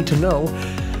want me to know.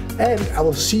 And I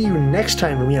will see you next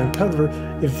time when we uncover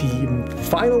the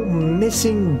final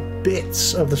missing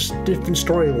bits of the different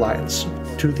storylines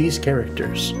to these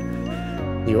characters.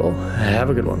 You all have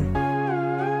a good one.